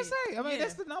what with that girls shit. say. I mean, Yeah.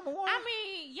 that's the number one. I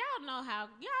mean, y'all know how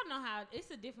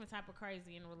it's a different type of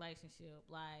crazy in a relationship.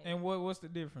 Like, And what's the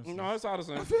difference? No, it's all the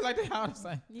I same. feel like they all the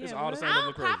same. Yeah, It's all the but- same I level don't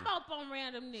of crazy. pop up on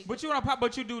random niggas. But you don't pop.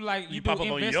 But you do like You do pop up on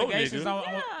your investigations nigga.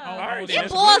 on. Yeah. on It It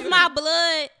That's boils good. my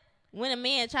blood when a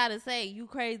man try to say you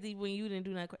crazy when you didn't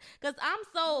do nothing crazy. Cause I'm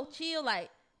so chill. Like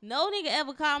no nigga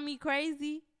ever called me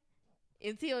crazy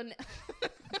until now.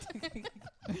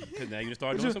 Because now you just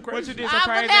start What doing you- some what crazy you did shit. some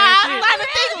But crazy now ass I'm shit. trying to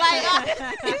think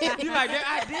like, You like that?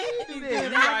 I did do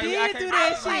that. I You like, did do can't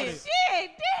that talk about like, it.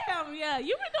 shit, damn, yeah.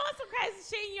 You been doing some crazy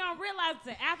shit and you don't realize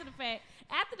it after the fact.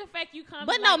 After the fact, you come.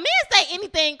 but to no, like, men say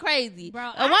anything crazy.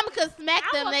 Bro, A woman could smack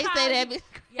I them. would They call say you- that bitch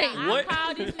Yeah, crazy. I What?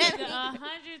 called this nigga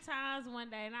 100 times one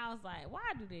day, and I was like, "Why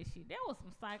I do this shit? That was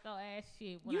some psycho ass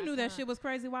shit." When You I knew that come- shit was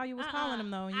crazy while you was calling him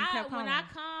though, and you kept calling When I him.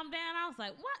 calmed down, I was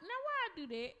like, "What? Now why I do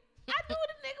that? I knew who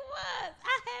the nigga was.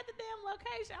 I had the damn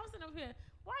location. I was sitting up here.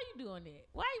 Why you doing that?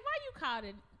 Why you called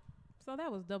it? So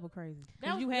that was double crazy. That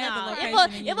 'Cause was- you had nah, the if location.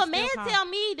 and you If a still man called. tell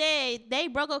me that they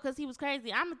broke up because he was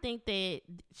crazy, I'm gonna think that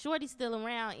Shorty's still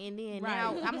around, and then Right. now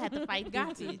I'm gonna have to fight this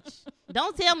Got to. bitch.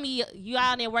 Don't tell me you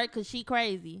out there work because she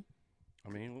crazy. I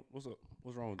mean, what's up?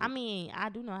 What's wrong with I that? mean, I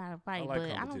do know how to fight, like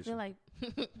but I don't feel like.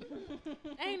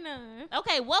 Ain't none.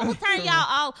 Okay, what would turn y'all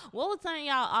off? What would turn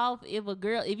y'all off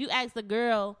if you asked a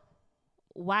girl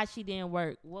why she didn't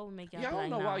work, what would make y'all Yeah, I be don't like,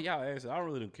 know nah? why y'all ask. I don't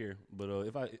really don't care. But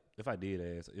if I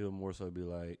did ask, it would more so be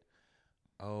like,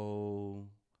 oh,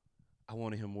 I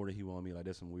wanted him more than he wanted me. Like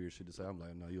that's some weird shit to say. I'm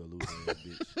like, no, you a loser, ass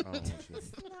bitch. I don't want you.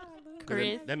 'Cause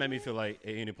Chris? that made me feel like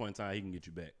at any point in time he can get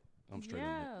you back. I'm straight on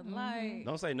that. Yeah, like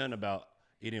Don't say nothing about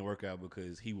it didn't work out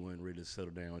because he wasn't ready to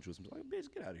settle down with you. Like,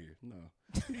 bitch, get out of here. No.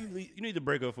 You need to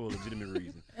break up for a legitimate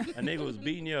reason. A nigga was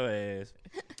beating your ass.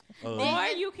 or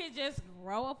you could just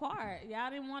grow apart. Y'all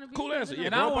didn't want to be. Cool answer. together. Yeah,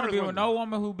 And I don't grow want to apart be is with one no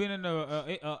woman who been in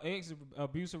a ex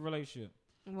abusive relationship.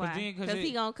 Why? then- 'cause Because he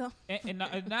it- gonna come. And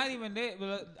not even that,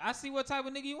 but I see what type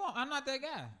of nigga you want. I'm not that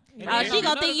guy. And Oh, then she gonna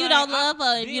another think you thing, don't love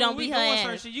her if then you don't when we beat her doing ass.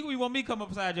 certain shit, you want me to come up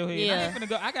beside your head. I Yeah. ain't finna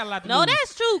go. I got a lot to No, lose.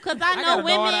 that's true. Because I I know got a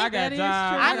women. daughter, I got That a is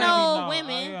job. true. I gotta know be-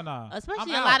 women, hell nah. especially I'm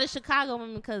a lot out. of Chicago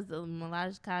women, because a lot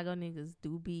of Chicago niggas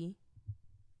do be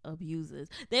abusers.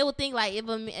 They would think like if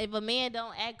a man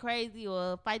don't act crazy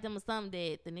or fight them or something,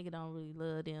 that the nigga don't really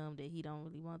love them, that he don't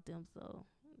really want them. So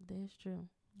that's true.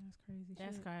 That's crazy.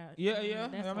 That's shit. crazy. Yeah.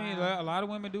 That's I mean, wild. a lot of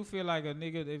women do feel like a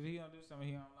nigga, if he don't do something,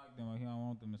 he don't like them or he don't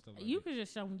want them and stuff like You that. could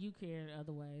just show me you care in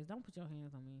other ways. Don't put your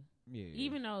hands on me. Yeah.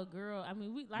 Even though a girl, I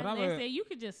mean, we like But I'm they a- said, you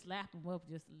could just slap them up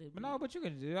just a little But bit. no, but you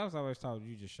can. I was always taught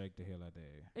you just shake the hell out there.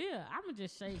 Yeah, I'ma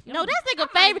just shake. No, that's nigga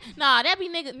favorite. Nah, that be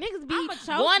niggas be I'ma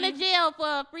choke going to you. jail for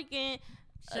a freaking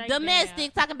Shake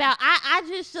domestic. Talking about I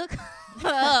just shook her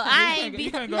up. I ain't you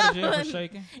be can't go to jail for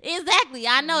shaking. Exactly,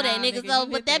 I know that Nah, nigga. nigga, So, you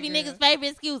but hit that that be girl. niggas' favorite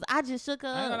excuse. I just shook her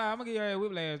I ain't gonna up. lie, I'm gonna give you a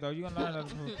whiplash though. You gonna learn how to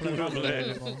play with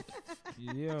Whiplash. whiplash.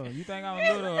 Yeah, you think I'm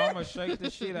little? I'm gonna shake the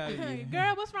shit out of you.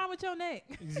 Girl, what's wrong with your neck?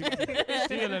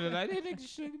 Still in it like that nigga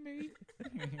shook me.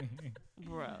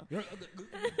 Bro.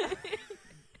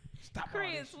 Stop all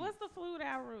Chris, this shit. what's the flued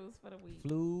out rules for the week?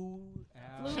 Flew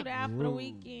Flued out for the rules.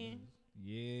 weekend.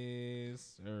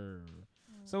 Yes, sir.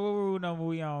 So what rule number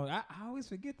we on? I always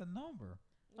forget the number.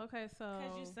 Okay, so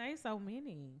Because you say so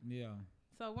many. Yeah.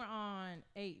 so we're on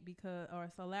 8 because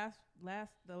the last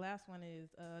one is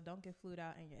don't get flued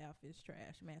out and your outfit's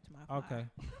trash. Match my 5. Okay.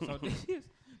 So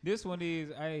this one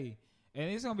is and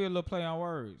it's gonna be a little play on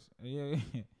words. Yeah.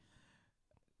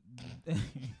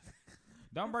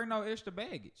 Don't bring no extra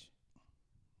baggage.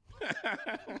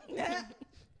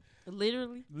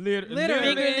 Literally. Literally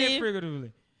and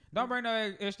figuratively. Don't bring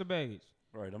no extra baggage.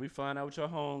 Right, don't be flying out with your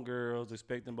homegirls,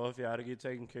 expecting both of y'all to get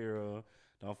taken care of.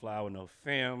 Don't fly out with no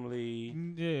family.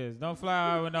 Yes, don't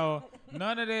fly out with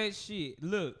none of that shit.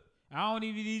 Look, I don't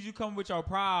even need you come with your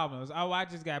problems. Oh, I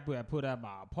just got put out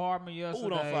my apartment yesterday. Ooh,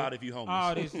 don't fly out if you homeless.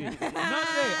 All this shit. None of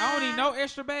that. I don't need no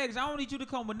extra bags. I don't need you to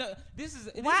come with nothing. This is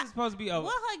supposed to be a.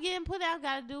 What her getting put out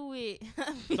got to do with?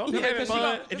 Don't be having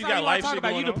fun if you That's all got life talk shit about.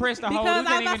 going You on. depressed the whole. Because You I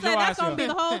can't was even about to say enjoy that's gonna be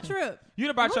the ourselves. whole trip. You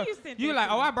about Who your. you sent You that like,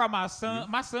 to? oh, I brought my son.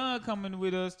 My son coming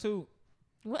with us too.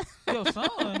 What? Your son?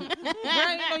 Girl,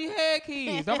 I didn't know you had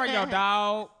kids. Don't bring your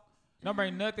dog. Don't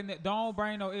bring nothing. Don't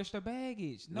bring no extra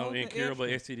baggage. No Nothing incurable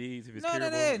extra. STDs if it's None curable.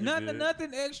 of that. you're good.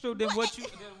 Nothing extra than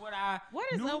what I What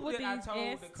is knew up with that I these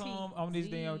told to come on this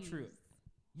damn STDs? trip.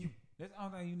 That's the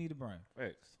only thing you need to bring.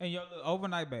 Facts. And your little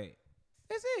overnight bag.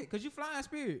 That's it. Because you flying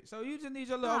Spirit. So you just need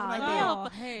your little Oh, overnight no. bag. Oh,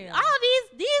 hell.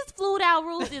 All these flued out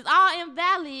rules is all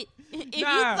invalid if you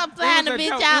Nah, stop flying the it was a bitch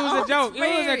joke. out. It was a on joke. It was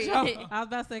a Spirit. joke. I was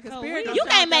about to say, 'cause So Spirit we- gonna You shut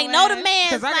can't make your no ass. demand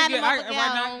Because I flying can the get right motherfucker now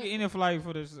I out. can get any flight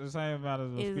for the same amount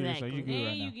of Spirit. So Exactly. you good And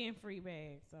right you now. getting free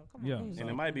bags. So come Yeah. on. So- And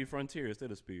it might be Frontier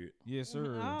instead of Spirit. Yes,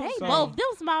 sir. Oh, They So- both them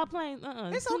small planes.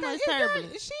 It's too okay. much It's good.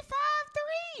 turbulence. She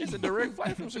 5'3". It's a direct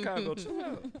flight from Chicago. Chill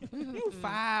out. You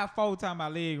 5'4" time my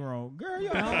leg wrong. Girl, you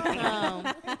Don't come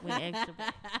with extra.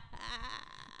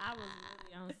 I was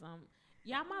really on something.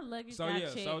 Y'all, my luggage So got yeah,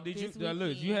 checked so did you this look, you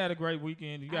weekend. had a great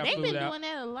weekend. You got They flued been out. doing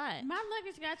that a lot. My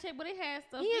luggage got checked, but it had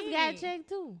stuff His in got it. checked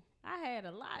too. I had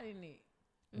a lot in it.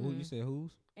 Who you said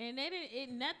who's? And they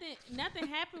didn't. Nothing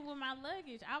happened with my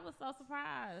luggage. I was so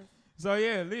surprised. So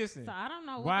yeah, listen. So I don't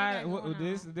know Why they got going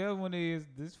this on. the other one is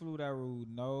this fluid out rule,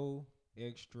 no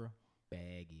extra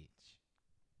baggage.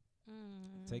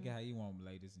 Take it how you want,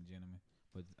 ladies and gentlemen.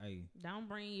 But hey, Don't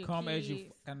bring your come kids. as you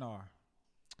fucking are.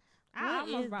 I What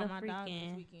almost is brought the my dog this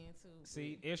freaking- weekend too.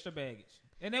 See, extra baggage.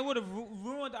 And they would have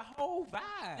ruined the whole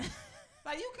vibe.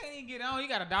 Like, you can't even get on. You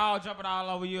got a dog jumping all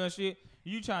over you and shit.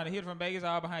 You trying to hit from Vegas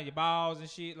all behind your balls and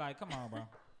shit. Like, come on, bro.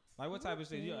 Like, what type of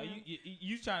shit?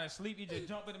 You trying to sleep, you just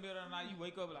jump in the middle of the night, you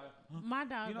wake up like, huh? My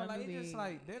dog, You know, like, don't it's do just that.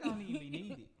 like, that don't even be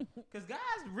needed. Because guys,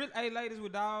 really, hey, ladies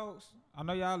with dogs, I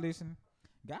know y'all listen.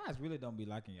 Guys really don't be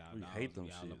liking y'all We dogs. hate them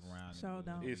when y'all shits. look around. Sure and-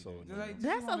 don't. It's so Just annoying. just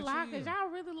That's a wanna lie chill. because y'all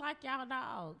really like y'all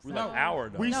dogs. We So- like our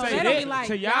dog. We No, say they don't that be like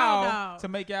to y'all y'all dogs. to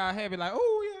make y'all happy. Like,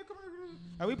 oh yeah, come here.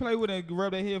 Like, we play with it,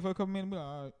 rub their head for a couple minutes. Be like,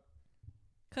 all right.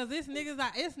 Cause it's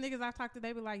niggas I talk to,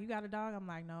 they be like, you got a dog? I'm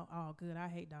like, no. Oh, good. I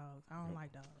hate dogs. I don't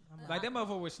like dogs. I'm Like that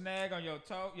motherfucker would snag on your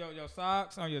toe, your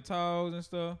socks, on your toes and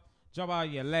stuff. Jump out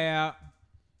of your lap.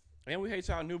 And we hate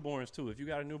y'all newborns too. If you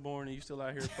got a newborn and you still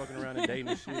out here fucking around and dating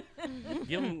and shit,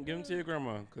 give them to your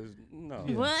grandma. Cause no.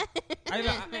 Yeah. What?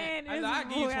 Man, I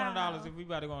give you wow. $20 if we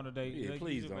about to go on a date. Yeah, Like,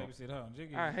 please you don't. Babysit her.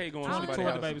 I hate going I to don't somebody's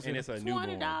toward the house and it's a $20 newborn.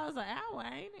 an hour,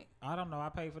 ain't it? I don't know. I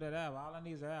pay for that hour. All I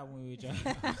need is an hour when we each other.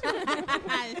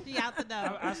 she out the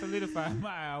door. I solidified my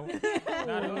hour. Now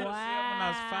the other shit, when I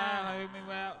was 5, I hit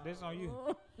me out. That's on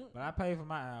you. But I pay for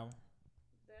my hour.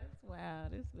 That's wow.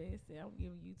 This man said I'm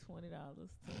giving you $20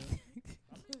 too.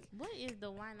 What is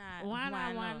the why not? Why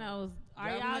not?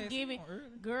 Are y'all giving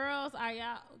girls? Are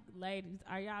y'all ladies?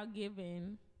 Are y'all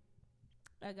giving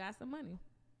a guy some money?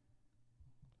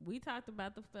 We talked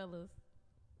about the fellas.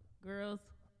 Girls,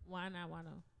 why not? Why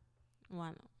not? Why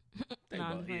not? They No,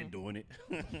 I'm about here playing. doing it.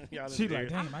 Y'all She there. like,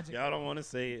 damn, I just. Y'all don't want to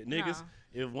say it. Niggas,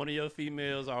 No. if one of your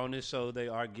females are on this show, they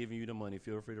are giving you the money.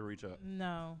 Feel free to reach out.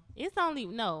 No. It's only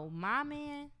my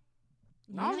man.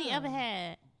 I only ever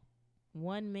had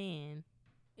one man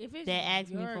If it's that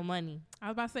asked me your- for money. I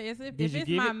was about to say, if Did it's you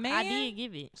give my it? man, I did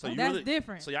give it. So you that's really,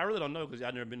 different. so y'all really don't know because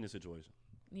y'all never been in this situation.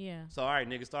 Yeah. So all right,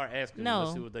 niggas, start asking. No.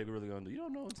 Let's see what they really gonna do. You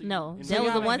don't know until No, you, that was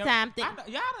y'all a ain't one-time thing.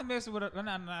 Y'all done messing with.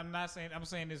 I'm not saying. I'm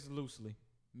saying this loosely.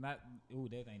 Not. Ooh,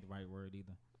 that ain't the right word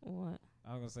either. What?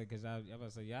 I was gonna say because I was gonna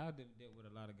say y'all did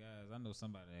with a lot of guys. I know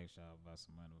somebody asked y'all about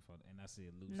some money before, and I said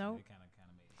loosely. Nope. It kind of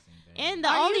made it seem bad. And the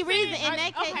Are you only saying- reason in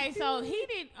that case, Okay, so he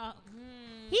didn't.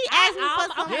 he asked me for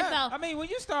some. Okay, yeah, so I mean, when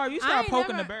you start I ain't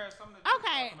poking never- the bear. Some of the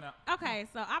Okay. coming out. Okay,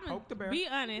 so I'm Poke the bear. gonna be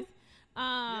honest.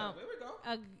 Yeah, there we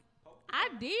go.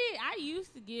 I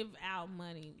used to give out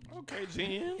money. Okay,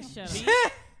 Jen. Shut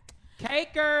up.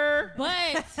 Caker.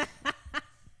 But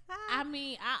I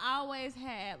mean, I always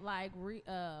had like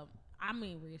reassurance.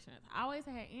 I always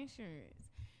had insurance.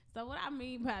 So what I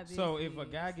mean by this? So if a is-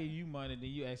 guy give you money, then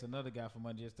you ask another guy for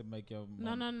money just to make your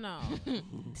money. no.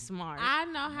 Smart. I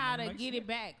know how to Makes get sense. it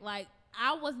back. Like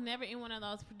I was never in one of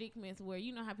those predicaments where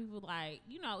you know how people like,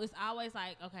 you know, it's always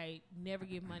like, okay, never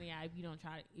give money out if you don't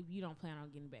plan on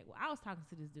getting it back. Well, I was talking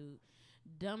to this dude,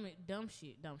 dumb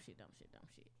shit,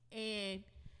 and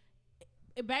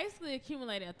it basically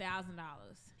accumulated $1,000.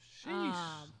 Sheesh.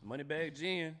 Moneybag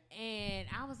Jen. And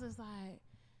I was just like,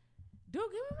 dude,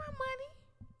 give me my money.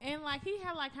 And like he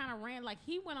had like kind of ran, like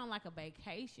he went on like a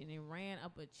vacation and ran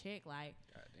up a check, like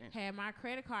Goddamn. had my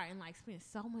credit card and like spent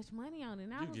so much money on it.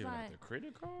 And I You was give out like, the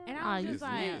credit card? and I was you just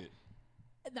like, lit.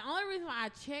 the only reason why I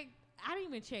checked, I didn't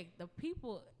even check the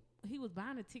people. He was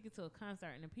buying a ticket to a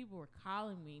concert, and the people were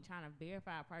calling me trying to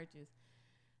verify a purchase.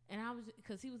 And I was,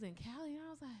 because he was in Cali, and I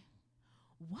was like,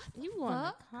 what the you want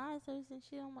fuck? concerts and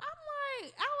shit on my. I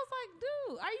was like,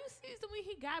 dude, are you serious? To me,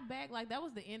 he got back, like, that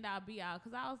was the end all be all.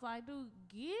 Because I was like, dude,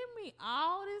 give me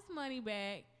all this money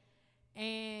back.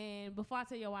 And before I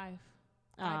tell your wife,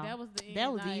 like, that was the end.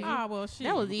 that was like, easy. Oh, well, shit.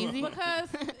 That was easy. Because,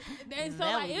 and so,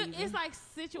 That like, was easy. it's like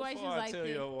situations Before I like tell that.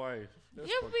 your wife. That's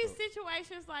It would be fucked up.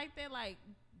 situations like that, like,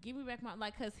 give me back my,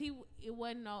 like, because it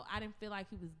wasn't I didn't feel like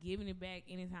he was giving it back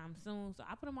anytime soon. So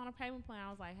I put him on a payment plan.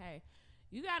 I was like, hey,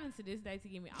 you got into this day to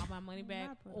give me all my money back,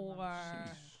 Not put him on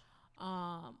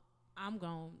or I'm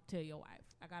going to tell your wife.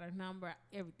 I got her number,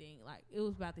 everything. Like, it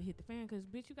was about to hit the fan because,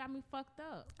 bitch, you got me fucked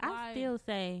up. I Like, still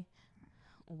say,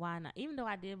 why not? Even though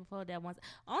I did before that once.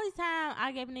 Only time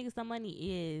I gave a nigga some money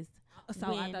is so I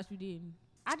when- thought you didn't.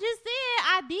 I just said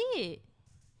I did.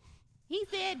 He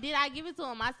said, did I give it to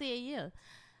him? I said, yeah.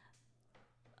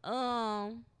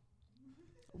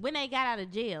 When they got out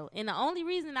of jail. And the only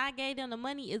reason I gave them the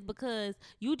money is because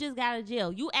you just got out of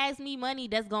jail. You asked me money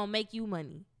that's going to make you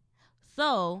money.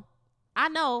 So, I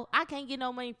know I can't get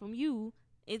no money from you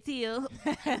until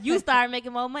you start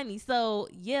making more money. So,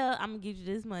 yeah, I'm going to give you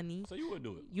this money. So you would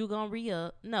do it. You going to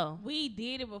re-up. No. We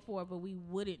did it before, but we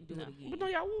wouldn't do No. it again. But no,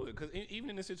 y'all would. Because even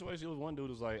in this situation, there was one dude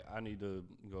who was like, I need to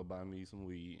go buy me some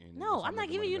weed. And No, go I'm not make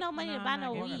the giving you no back. money No, to buy I'm no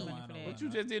not giving weed. you money for that. But you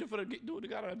just did it for the dude that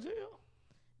got out of jail.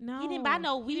 No, He didn't buy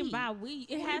no He didn't weed. buy weed.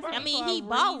 It What has he to buy? be I mean, for a he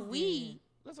bought reason. weed.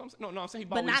 That's what I'm saying. No, I'm saying he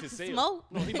bought But weed not to to sell. smoke.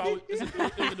 No, he bought weed. I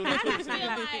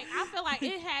feel like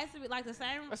it has to be like the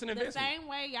same. That's an the investment. same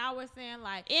way y'all were saying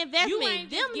like Investment. you ain't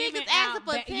Them just niggas giving asking out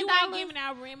for ba- You $10. ain't giving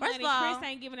out rent First money. of all- Chris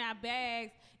ain't giving out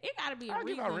bags. It gotta be a I give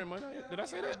reason. out rent money. Did I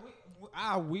say that?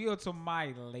 I will to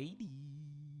my lady.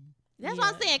 That's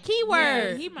what I'm saying. Yeah,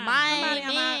 Keyword. he might- My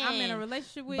Somebody man. I'm in a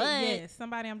relationship with, But- yes.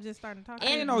 Somebody I'm just starting to talk to.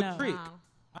 Ain't no no. trick. No.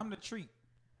 I'm the treat.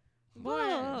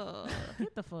 Whoa.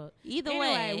 Get the fuck. Either Anyway,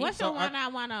 way. what's So your I-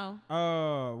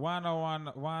 1910?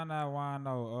 Why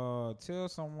not? Tell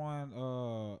someone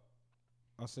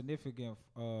a significant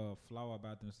flaw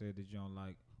about them said that you don't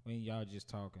like when y'all just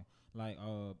talking? Like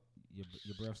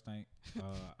your breath stink.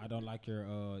 I don't like your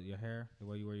hair, the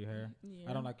way you wear your hair. Yeah.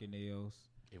 I don't like your nails.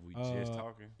 If we just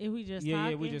talking, If we just Yeah,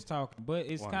 talking, we just talking. But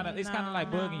it's Why kind of not? it's kind of like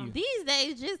No. bugging you. These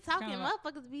days, just talking, kinda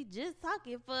like- motherfuckers be just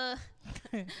talking for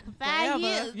 5 Forever.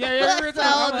 years. Yeah, real so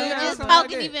talk. do Yeah, just something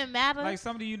talking like that. even matter? Like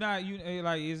something you not you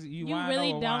like is you you why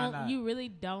really know or why not? don't. You really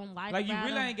don't like you about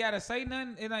really them. ain't gotta say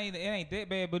nothing. It ain't that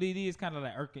bad, but it is kind of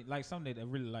like irking, like something that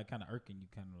really like kind of irking you,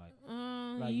 kind of like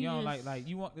you don't just- like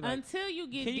you want like. until you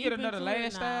get. Can you deep get another into lash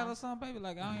it, style nah. or something, baby?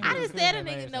 Like I, ain't I really just feeling said a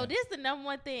that nigga. lash No, style. this the number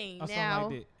one thing Or something now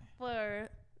like that. for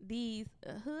these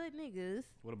hood niggas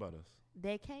what about us?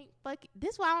 that can't fuck.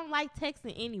 This why I don't like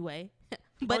texting anyway.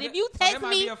 But Oh, if that- you so text that might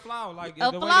me be a flaw, like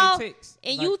a the flaw, way they text,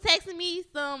 and like, you texting me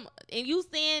some and you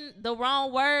saying the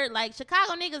wrong word, like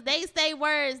Chicago niggas, they say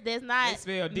words that's they not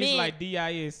spell this meant. like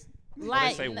DIS.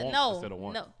 Like say want no, instead of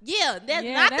want. no, yeah, that's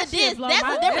Yeah, not that the shit diss. blow That's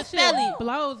my- a different that shit spelling.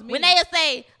 blows me. When they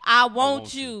say I want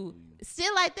want you, you,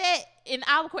 shit like that, and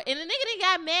and the nigga done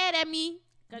got mad at me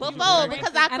 'Cause before you correct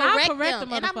because them. I And I correct correct them,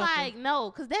 the and I'm motherfucker. like,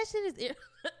 no, because that shit is.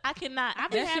 I cannot. I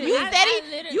be That having. shit- You I- steady, I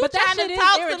literally- you But that trying shit to is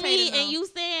talk to me irritating, and though. you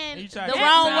saying You try the to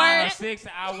wrong get word. 6,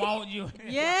 I want you.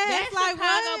 Yeah, That's it's like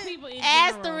Chicago what? people in general.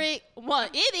 Asterisk. Well,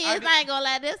 it is. I ain't gonna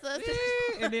lie. This.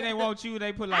 And then they want you.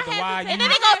 They put like the I Y. had to And then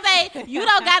they gonna say you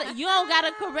don't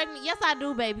gotta correct me. Yes, I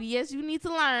do, baby. Yes, you need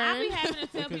to I be learn. having to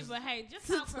tell Because- people, hey, just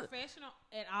talk professional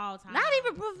at all times. Not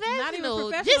even professional. Not even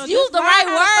professional. Just use the learn how to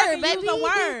right fucking word, baby. Use the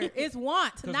word. It's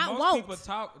want, Because not most won't. people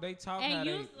talk. They talk how And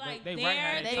they use like they there, write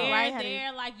how they They talk. write how they-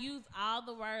 there, like use all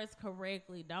the words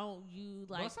correctly. Don't use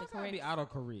Well, like the sometimes correct. be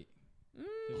autocorrect.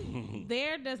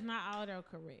 There does not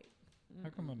autocorrect. How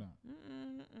come on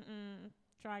now?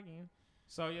 Try again.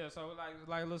 So yeah, so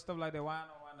like little stuff like that. Why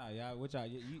not? Y'all, which y'all,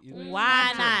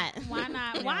 Why not? Why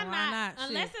not? Yeah, Why why not? not?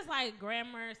 Unless Shit. it's like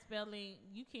grammar, spelling,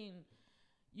 you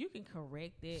can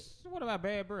correct it. So what about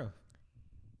bad breath?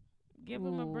 Give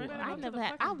them a Ooh, break. I to never the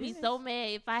had. fucking I'd be dentist. so mad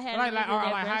if I had. Like a like nigga or that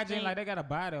like breath hygiene, stink. like they got a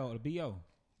body or a BO.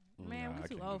 Man, Nah, we I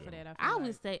too can't old do for that. that. I feel would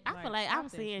like. say, I feel like stop I'm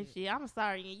that saying shit. I'm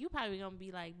sorry, and you probably gonna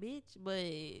be like, bitch,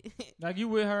 but Like you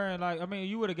with her and like I mean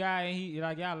you with a guy and he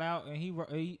like y'all out and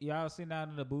he y'all sitting down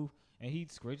in the booth and he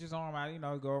scratches his arm out, you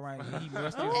know, go around and he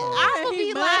musty. I would he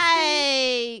be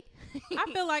musty. like,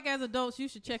 I feel like as adults, you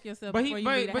should check yourself But before he you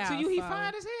leave but the to house. you he so.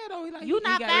 fine as hell though. He like you he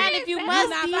not got fine everything. if you You musty.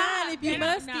 not fine if you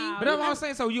musty. But that's what I'm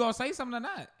saying. So you gonna say something or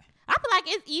not? I feel like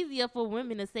it's easier for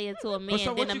women to say it to a man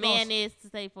so what than a you gonna man is to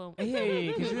say for.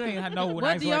 Yeah, because you ain't know What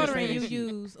nice way to deodorant say you that shit.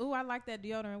 use? Oh, I like that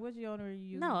deodorant. What deodorant you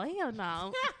use? No, hell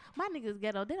no. My niggas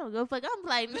ghetto. They don't go fuck. I'm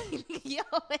like, yo.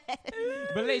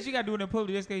 But at least you gotta do it in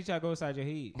public just in case you try to go inside your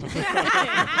head.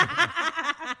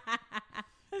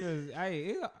 Cause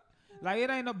it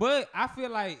ain't no. But I feel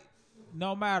like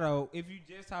no matter if you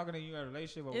just talking to you in a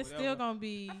relationship or It's whatever, still gonna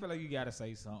be. I feel like you gotta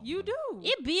say something. You do.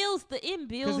 It builds the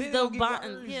Cause it the don't get bond.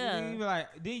 worse. Yeah. Then you be like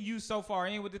then you so far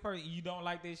in with this person you don't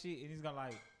like that shit and it's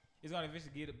gonna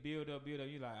eventually build up. You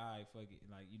like all right, fuck it,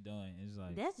 like you done. It's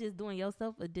like That's just doing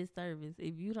yourself a disservice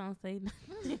if you don't say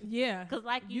nothing. Yeah. Cause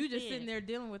like You you just said, sitting there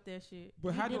dealing with that shit.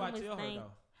 But you how do I dealing with tell her stank.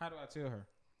 though? How do I tell her?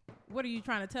 What are you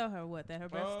trying to tell her? What that her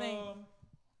breath stink?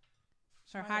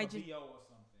 She Her might have a hygiene. BO or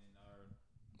something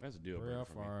or That's a deal breath breaker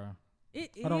for me. or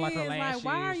It I don't like her is, like,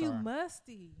 why are lashes you or-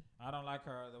 musty? I don't like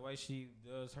her the way she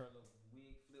does her little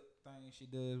wig flip thing she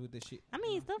does with the shit. I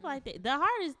mean stuff like that. The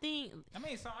hardest thing, I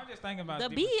mean, so I'm just thinking about the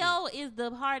different BO is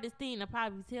the hardest thing to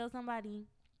probably tell somebody, shit.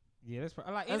 Yeah, that's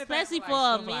like anything especially like for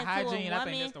a stuff man like to hygiene, a I think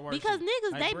woman, that's the worst because shit.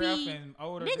 niggas Like they breath be and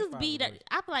odor, that's niggas probably be the that. worst.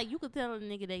 I feel like you could tell a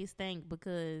nigga they stink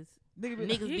because Nigga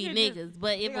niggas be can niggas,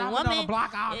 but if nigga, a I was on the woman,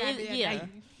 block all it- goddamn yeah. day.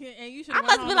 And you should. I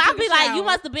must be like, I'll be like, you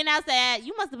must have been outside.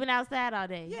 You must have been outside all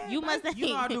day. Yeah, you must baby, you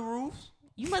know I ain't. do roofs.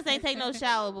 You must ain't take no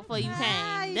shower before you Nah,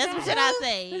 came. you That's what don't. should I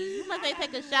say. You must ain't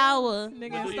take a shower. Nigga What do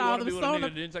you install want to them do when a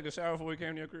sauna. nigga didn't take a shower before he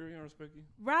came to your crib? You don't respect you.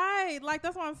 Right, like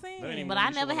that's what I'm That ain't saying. even But what I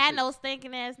you never showing had shit. no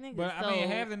stinking ass niggas. But so I mean,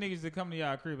 half the niggas that come to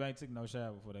y'all crib ain't took no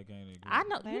shower before they came to the crib. I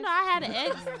know. You know, I had an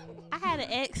ex. I had an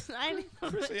ex. I ain't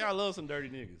Chris say y'all love some dirty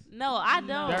niggas. no, I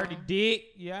don't. Dirty dick.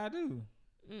 Yeah, I do.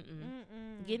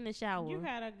 Mm-mm. Get in the shower You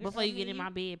had a good before you get in sleep. my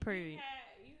bed. Period.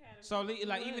 So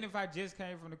like even if I just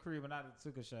came from the crib and I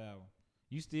took a shower,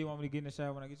 you still want me to get in the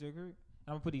shower when I get to your crib?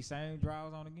 I'm gonna put these same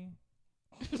drawers on again.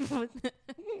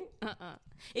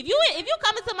 If you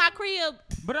come into my crib,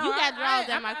 But You got drawers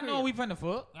at my I know crib. we finna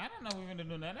fuck. I don't know we finna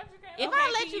do nothing. if Okay,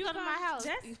 I let can you come to my house,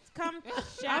 Come I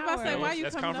was shower. about to say, why you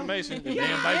That's coming confirmation. over? The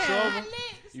man bites you over.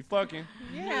 You fucking.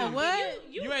 Yeah,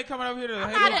 what? you ain't coming over here to. I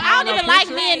hate don't on even no like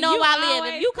picture. men know You where I live. If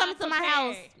always you come come to my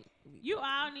prepared. house, You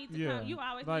all need to come. You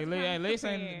always like need to come Lace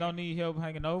prepared. ain't don't need help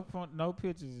hanging no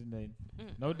pictures and nothing,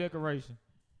 no decoration,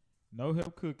 no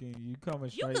help cooking. You coming You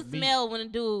straight. can meat. smell when a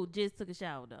dude just took a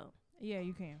shower though. Yeah,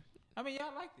 you can. I mean,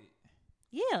 y'all liked it.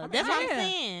 Yeah, mean, that's what I'm yeah.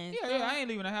 saying. Yeah, I ain't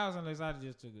leaving the house unless I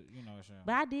just took a shower.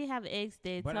 But I did have an ex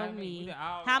that But told I mean, we me done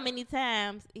all- how many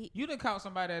times You done caught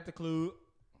somebody at the club.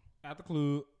 At the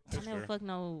club. I never fair. fuck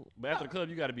no. But after the club,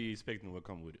 you got to be expecting what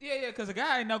come with it. Yeah, because a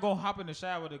guy ain't not gonna hop in the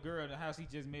shower with a girl in the house he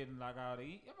just met and like all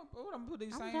the. I'm put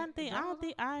these I'm same. trying to think. I don't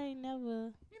think I ain't never.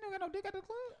 You don't got no dick at the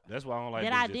club. That's why I don't like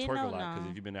That I bitches that didn't twerk a know, lot. Because nah.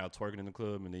 if you've been out twerking in the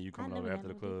club and then you coming never over had after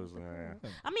the no dick clubs, at the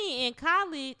nah. I mean, in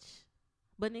college,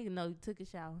 but nigga, no, you took a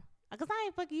shower. Cause I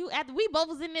ain't fucking you after we both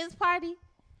was in this party.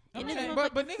 I And mean, this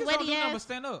but motherfucking niggas don't sweaty do nothing but ass-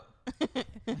 stand up.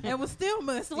 It was still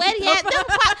musty. Sweaty ass. Them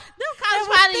college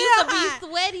was parties used to still hot. be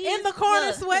sweaty in as the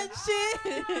corner, fuck. sweat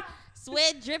shit.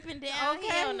 Sweat dripping down. Okay.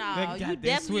 Hell no. That You got that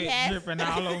definitely sweat had. dripping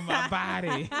all over my body.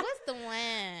 What's the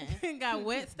one? Got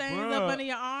wet stains Bruh. up under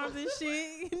your arms and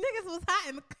shit. Niggas was hot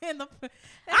in the. I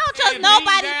don't trust And nobody.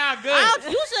 lean down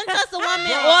good. You shouldn't trust a woman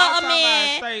Bro, or I'm a talking man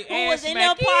about straight who ass was in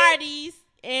them smacking. parties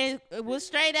and was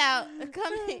straight out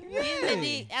coming getting the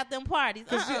dick at them parties.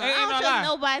 'Cause you- I ain't don't no trust lie.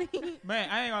 nobody. Man,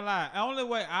 I ain't gonna lie. The only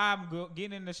way I'm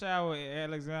getting in the shower at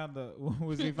Alexander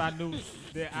was if I knew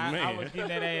that I Man. was getting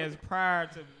that ass prior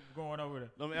to going over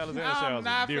there. Them Alexander I'm showers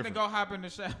not are finna different. go hop in the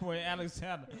shower with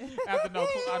Alexander after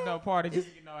no party just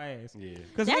to get no ass. Yeah.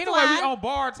 Cause That's anyway, why- we on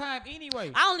bar time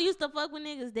anyway. I only used to fuck with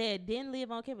niggas that didn't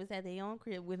live on campus at their own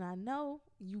crib when I know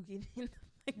you get in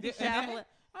the shower.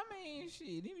 I mean,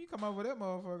 shit. If you come over that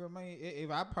motherfucker, man,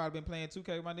 if I probably been playing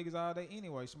 2K with my niggas all day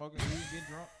anyway, smoking weed, getting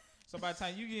drunk. So by the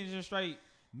time you getting just straight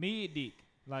mid dick,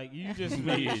 like you just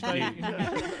Mid straight. dick.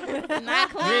 Not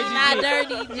clean, Reggie not dick.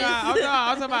 dirty. Nah, Just I'm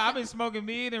talking about I've been smoking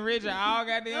mid and Reggie all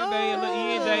goddamn day. And little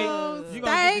ENJ, you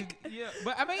gonna get this, yeah.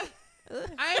 But I mean,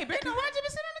 I ain't been no Reggie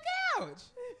been sitting on the couch.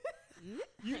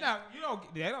 You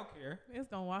don't. They don't care. It's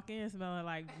gonna walk in smelling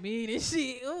like meat and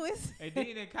shit. Ooh, it's And then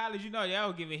in college, y'all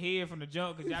was giving head from the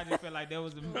jump because y'all just felt like that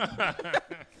was the.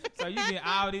 So you get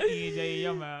all this ENJ in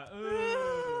your mouth.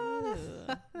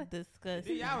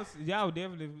 disgusting. Y'all was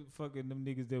definitely fucking them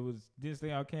niggas that didn't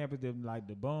stay on campus. Them like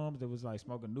the bums that was like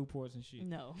smoking Newports and shit.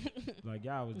 No. Like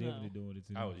y'all was No. definitely doing it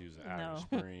too. I was using Irish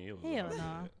No. Spring. It was Hell all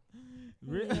no. good.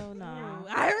 Really? Hell no.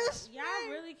 Irish. Y'all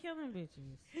really killing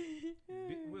bitches.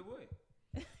 With what?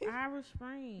 Irish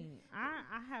Spring. I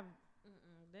have.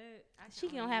 That She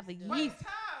gonna have a Wait, yeast. time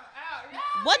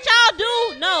out. What y'all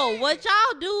do? No, what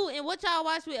y'all do and what y'all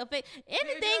watch will affect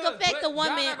anything affect a Y'all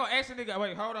woman. not gonna ask a nigga.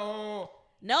 Wait, hold on.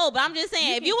 No, but I'm just saying,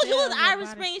 You if can you was tell using your Irish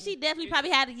body Spring, she shape. definitely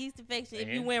probably had a yeast infection if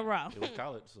you And went raw. It was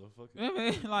college, so fuck it. I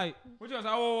mean, like, what you gonna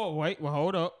say? Oh, wait, well,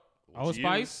 hold up. What Old you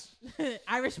Spice.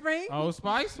 Irish Spring. Old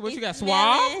Spice. What you got? It's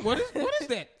Suave. smelling. What is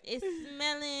that? It's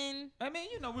smelling. I mean,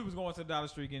 we was going to the Dollar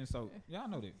Street getting soap. Y'all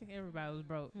know that. Everybody was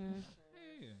broke.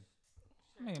 Yeah.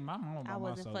 I mean, my mom bought I my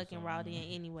wasn't soap, fucking so, raw you then know.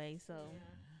 anyway, so.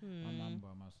 My mom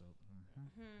bought my soap.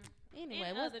 Anyway,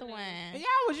 And what's other the niggas. And one?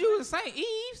 y'all was using St.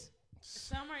 Eve's?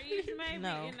 Summer Eves maybe,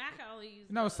 No. and I can only use.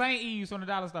 No, the- St. Eve's from the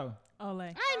dollar store. Ole. I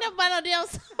ain't never bought no damn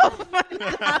soap.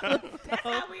 That's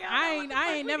how we all I know ain't what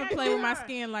the never fuck we played with my got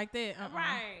skin like that.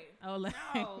 Right. Ole. No,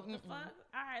 the fuck.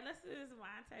 All right, let's do this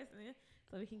wine tasting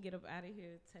so we can get up out of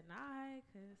here tonight.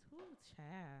 Cause whoo,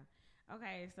 child.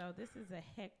 Okay, so this is a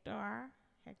Hector.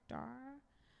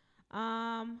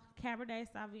 Cabernet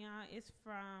Sauvignon. It's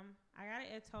from. I got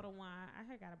it at Total Wine. I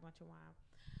had got a bunch of wine.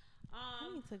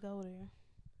 I need to go there.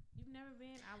 You've never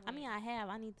been? I mean, I have.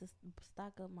 I need to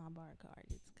stock up my bar card.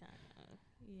 It's kind of.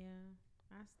 Yeah,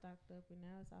 I stocked up and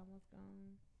now it's almost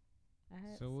gone. I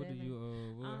had So what 7. do you,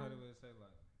 how Um, do it say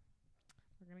like?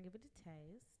 We're gonna give it a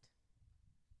taste.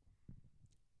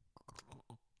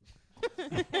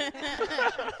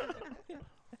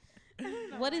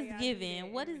 What is Y'all do given?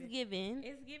 that What is every day. given?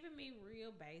 It's giving me real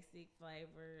basic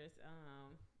flavors.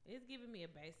 It's giving me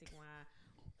a basic wine.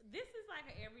 This is like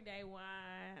an everyday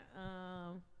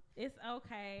wine. It's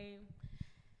okay.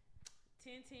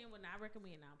 10/10 would not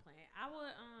recommend. I'm playing. I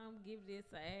would give this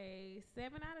a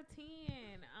 7 out of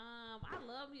 10. I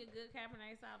love me a good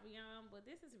Cabernet Sauvignon, but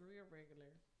this is real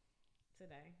regular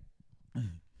today.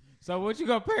 So what you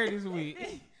gonna pair this with?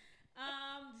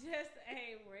 Just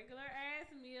a regular ass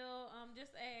meal.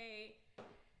 Just a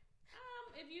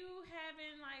if you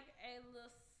having like a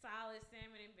little solid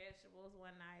salmon and vegetables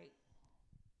one night,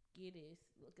 give this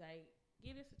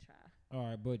a try. All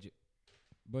right, budget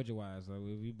wise, so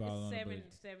if you ball on It's a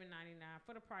budget. $7.99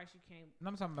 for the price you can't. No,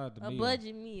 I'm talking about the A meal.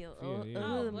 budget meal. Yeah, or yeah. a Oh,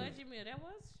 hood meal. budget meal. That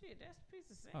was shit. That's a piece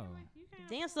of salmon. Oh. You can't.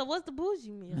 Damn. So what's the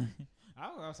bougie meal? I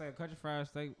was gonna say a country fried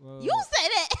steak. You say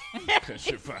that.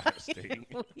 Country fried steak.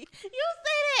 You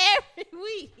say that every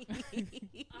week.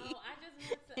 Oh, I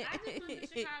just went to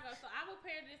Chicago, so I will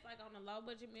pair this like on a low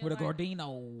budget meal. with a like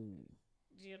Gordino.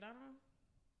 Giordano.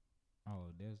 Oh,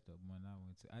 that's the one I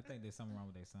went to. I think there's something wrong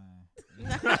with that sign.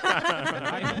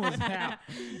 The light was out.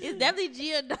 It's definitely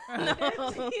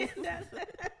Giordano.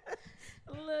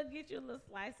 Look, get you a little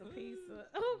slice of pizza.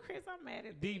 Oh, Chris, I'm mad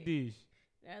at Deep that. dish.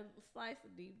 That slice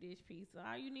of deep dish pizza.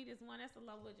 All you need is one. That's a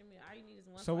low budget meal. All you need is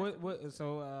one. So slice of what? pizza. So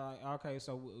okay.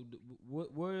 So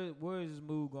where is this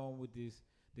mood going with this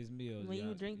meal? When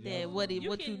you Y'all- drink y'all that, what you you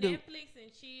can do? Netflix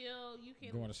and chill. You can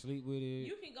going to sleep with it?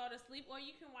 You can go to sleep, or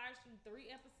you can watch three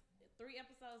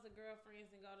episodes of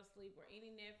Girlfriends and go to sleep, or any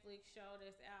Netflix show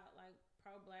that's out, like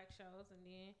pro-black shows, and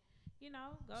then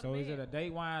go So to is it bed. a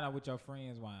date wine or with your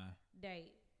friends wine?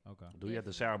 Date? Okay. Do you have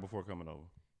to shower before coming over?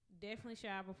 Definitely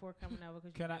shower before coming over.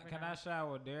 Cause Can I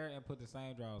shower there and put the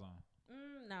same drawers on?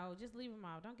 No, just leave them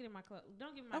off. Don't get in my clothes.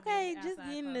 Don't get in my Okay, bed just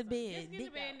outside get in the clothes. bed. Just get in the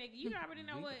Dick bed, out. nigga. You already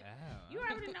know what. Ow. You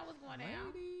already know what's going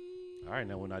down. All right,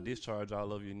 now when I discharge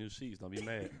all of your new sheets, don't be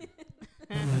mad.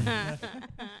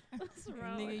 What's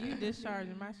wrong? Nigga, with you that?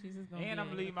 discharging my sheets is gonna And be I'm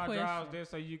a gonna leave my question. drawers there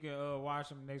so you can wash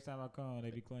them next time I come.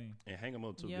 They be clean. And hang them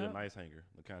up to a Yep. good nice hanger.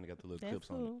 The kind of got the little That's clips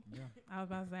on cool. Yeah. I was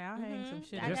about to say I'll hang some Mhm.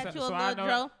 shit. I up. got you a so little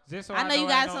draw. Just so I know you ain't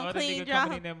got no some other clean nigga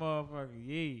coming draw. in that motherfucker.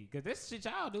 Yeah, cause this shit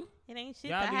y'all do. It ain't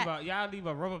shit Y'all to leave hide. y'all leave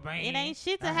a rubber band. It ain't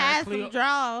shit to a hair hide some clip.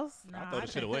 draws. I throw the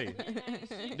shit away. It ain't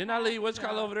shit. Didn't I leave what's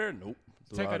called over there? Nope.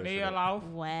 Threw Take all a that shit nail up. off.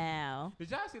 Wow.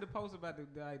 Did y'all see the post about the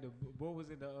what was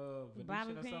it, the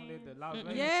Bobby Venetian or something at the pins. Las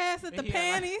Vegas? Yes, at the Yeah, like-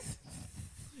 panties.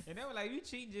 And they were like, "You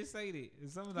cheating? Just say that."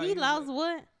 And something like He was lost like,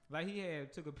 what? like he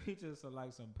had took a picture of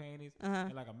some panties Uh-huh.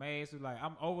 and like a mask. Was like,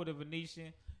 "I'm over the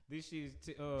Venetian. This shit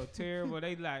is terrible."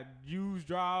 They like use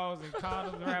drawers and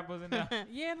condoms wrappers and that.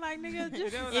 Yeah, like nigga, And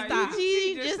just they was If like, you "You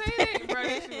cheating, just just say that, bro.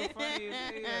 That shit was funny as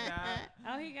hell, dog."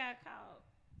 Oh, he got caught.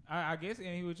 I guess, and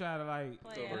he was trying to like,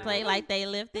 Play over it Play out. like they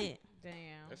left it.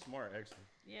 Damn. That's smart, actually.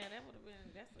 Yeah, that would have been.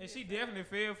 That's a and good she sign. definitely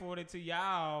fell for it until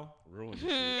y'all. Ruined this shit.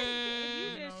 If You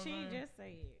you know just what cheat, I'm saying? just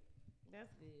say it.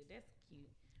 That's good. That's cute.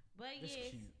 But This yes,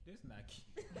 cute. This not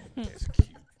cute. That's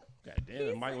cute. God damn,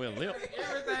 it might went limp.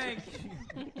 Everything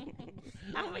cute.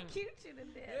 I'm gonna cute you to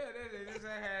death. Yeah, that's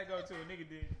how I go to a nigga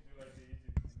did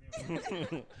do like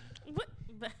that. What?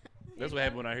 But That's what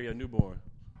happened when I hear your newborn.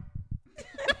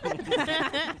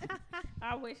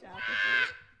 I wish I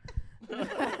could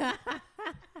see it.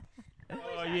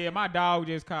 Oh yeah, my dog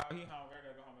just called. He hungry. I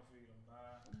gotta go home and feed him. Bye.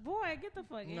 Boy, get the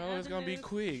fuck in. No, it's Other gonna be news,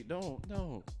 quick. Don't.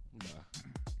 Nah.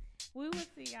 We will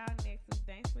see y'all next week.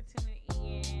 Thanks for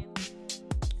tuning in.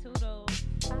 Toodles.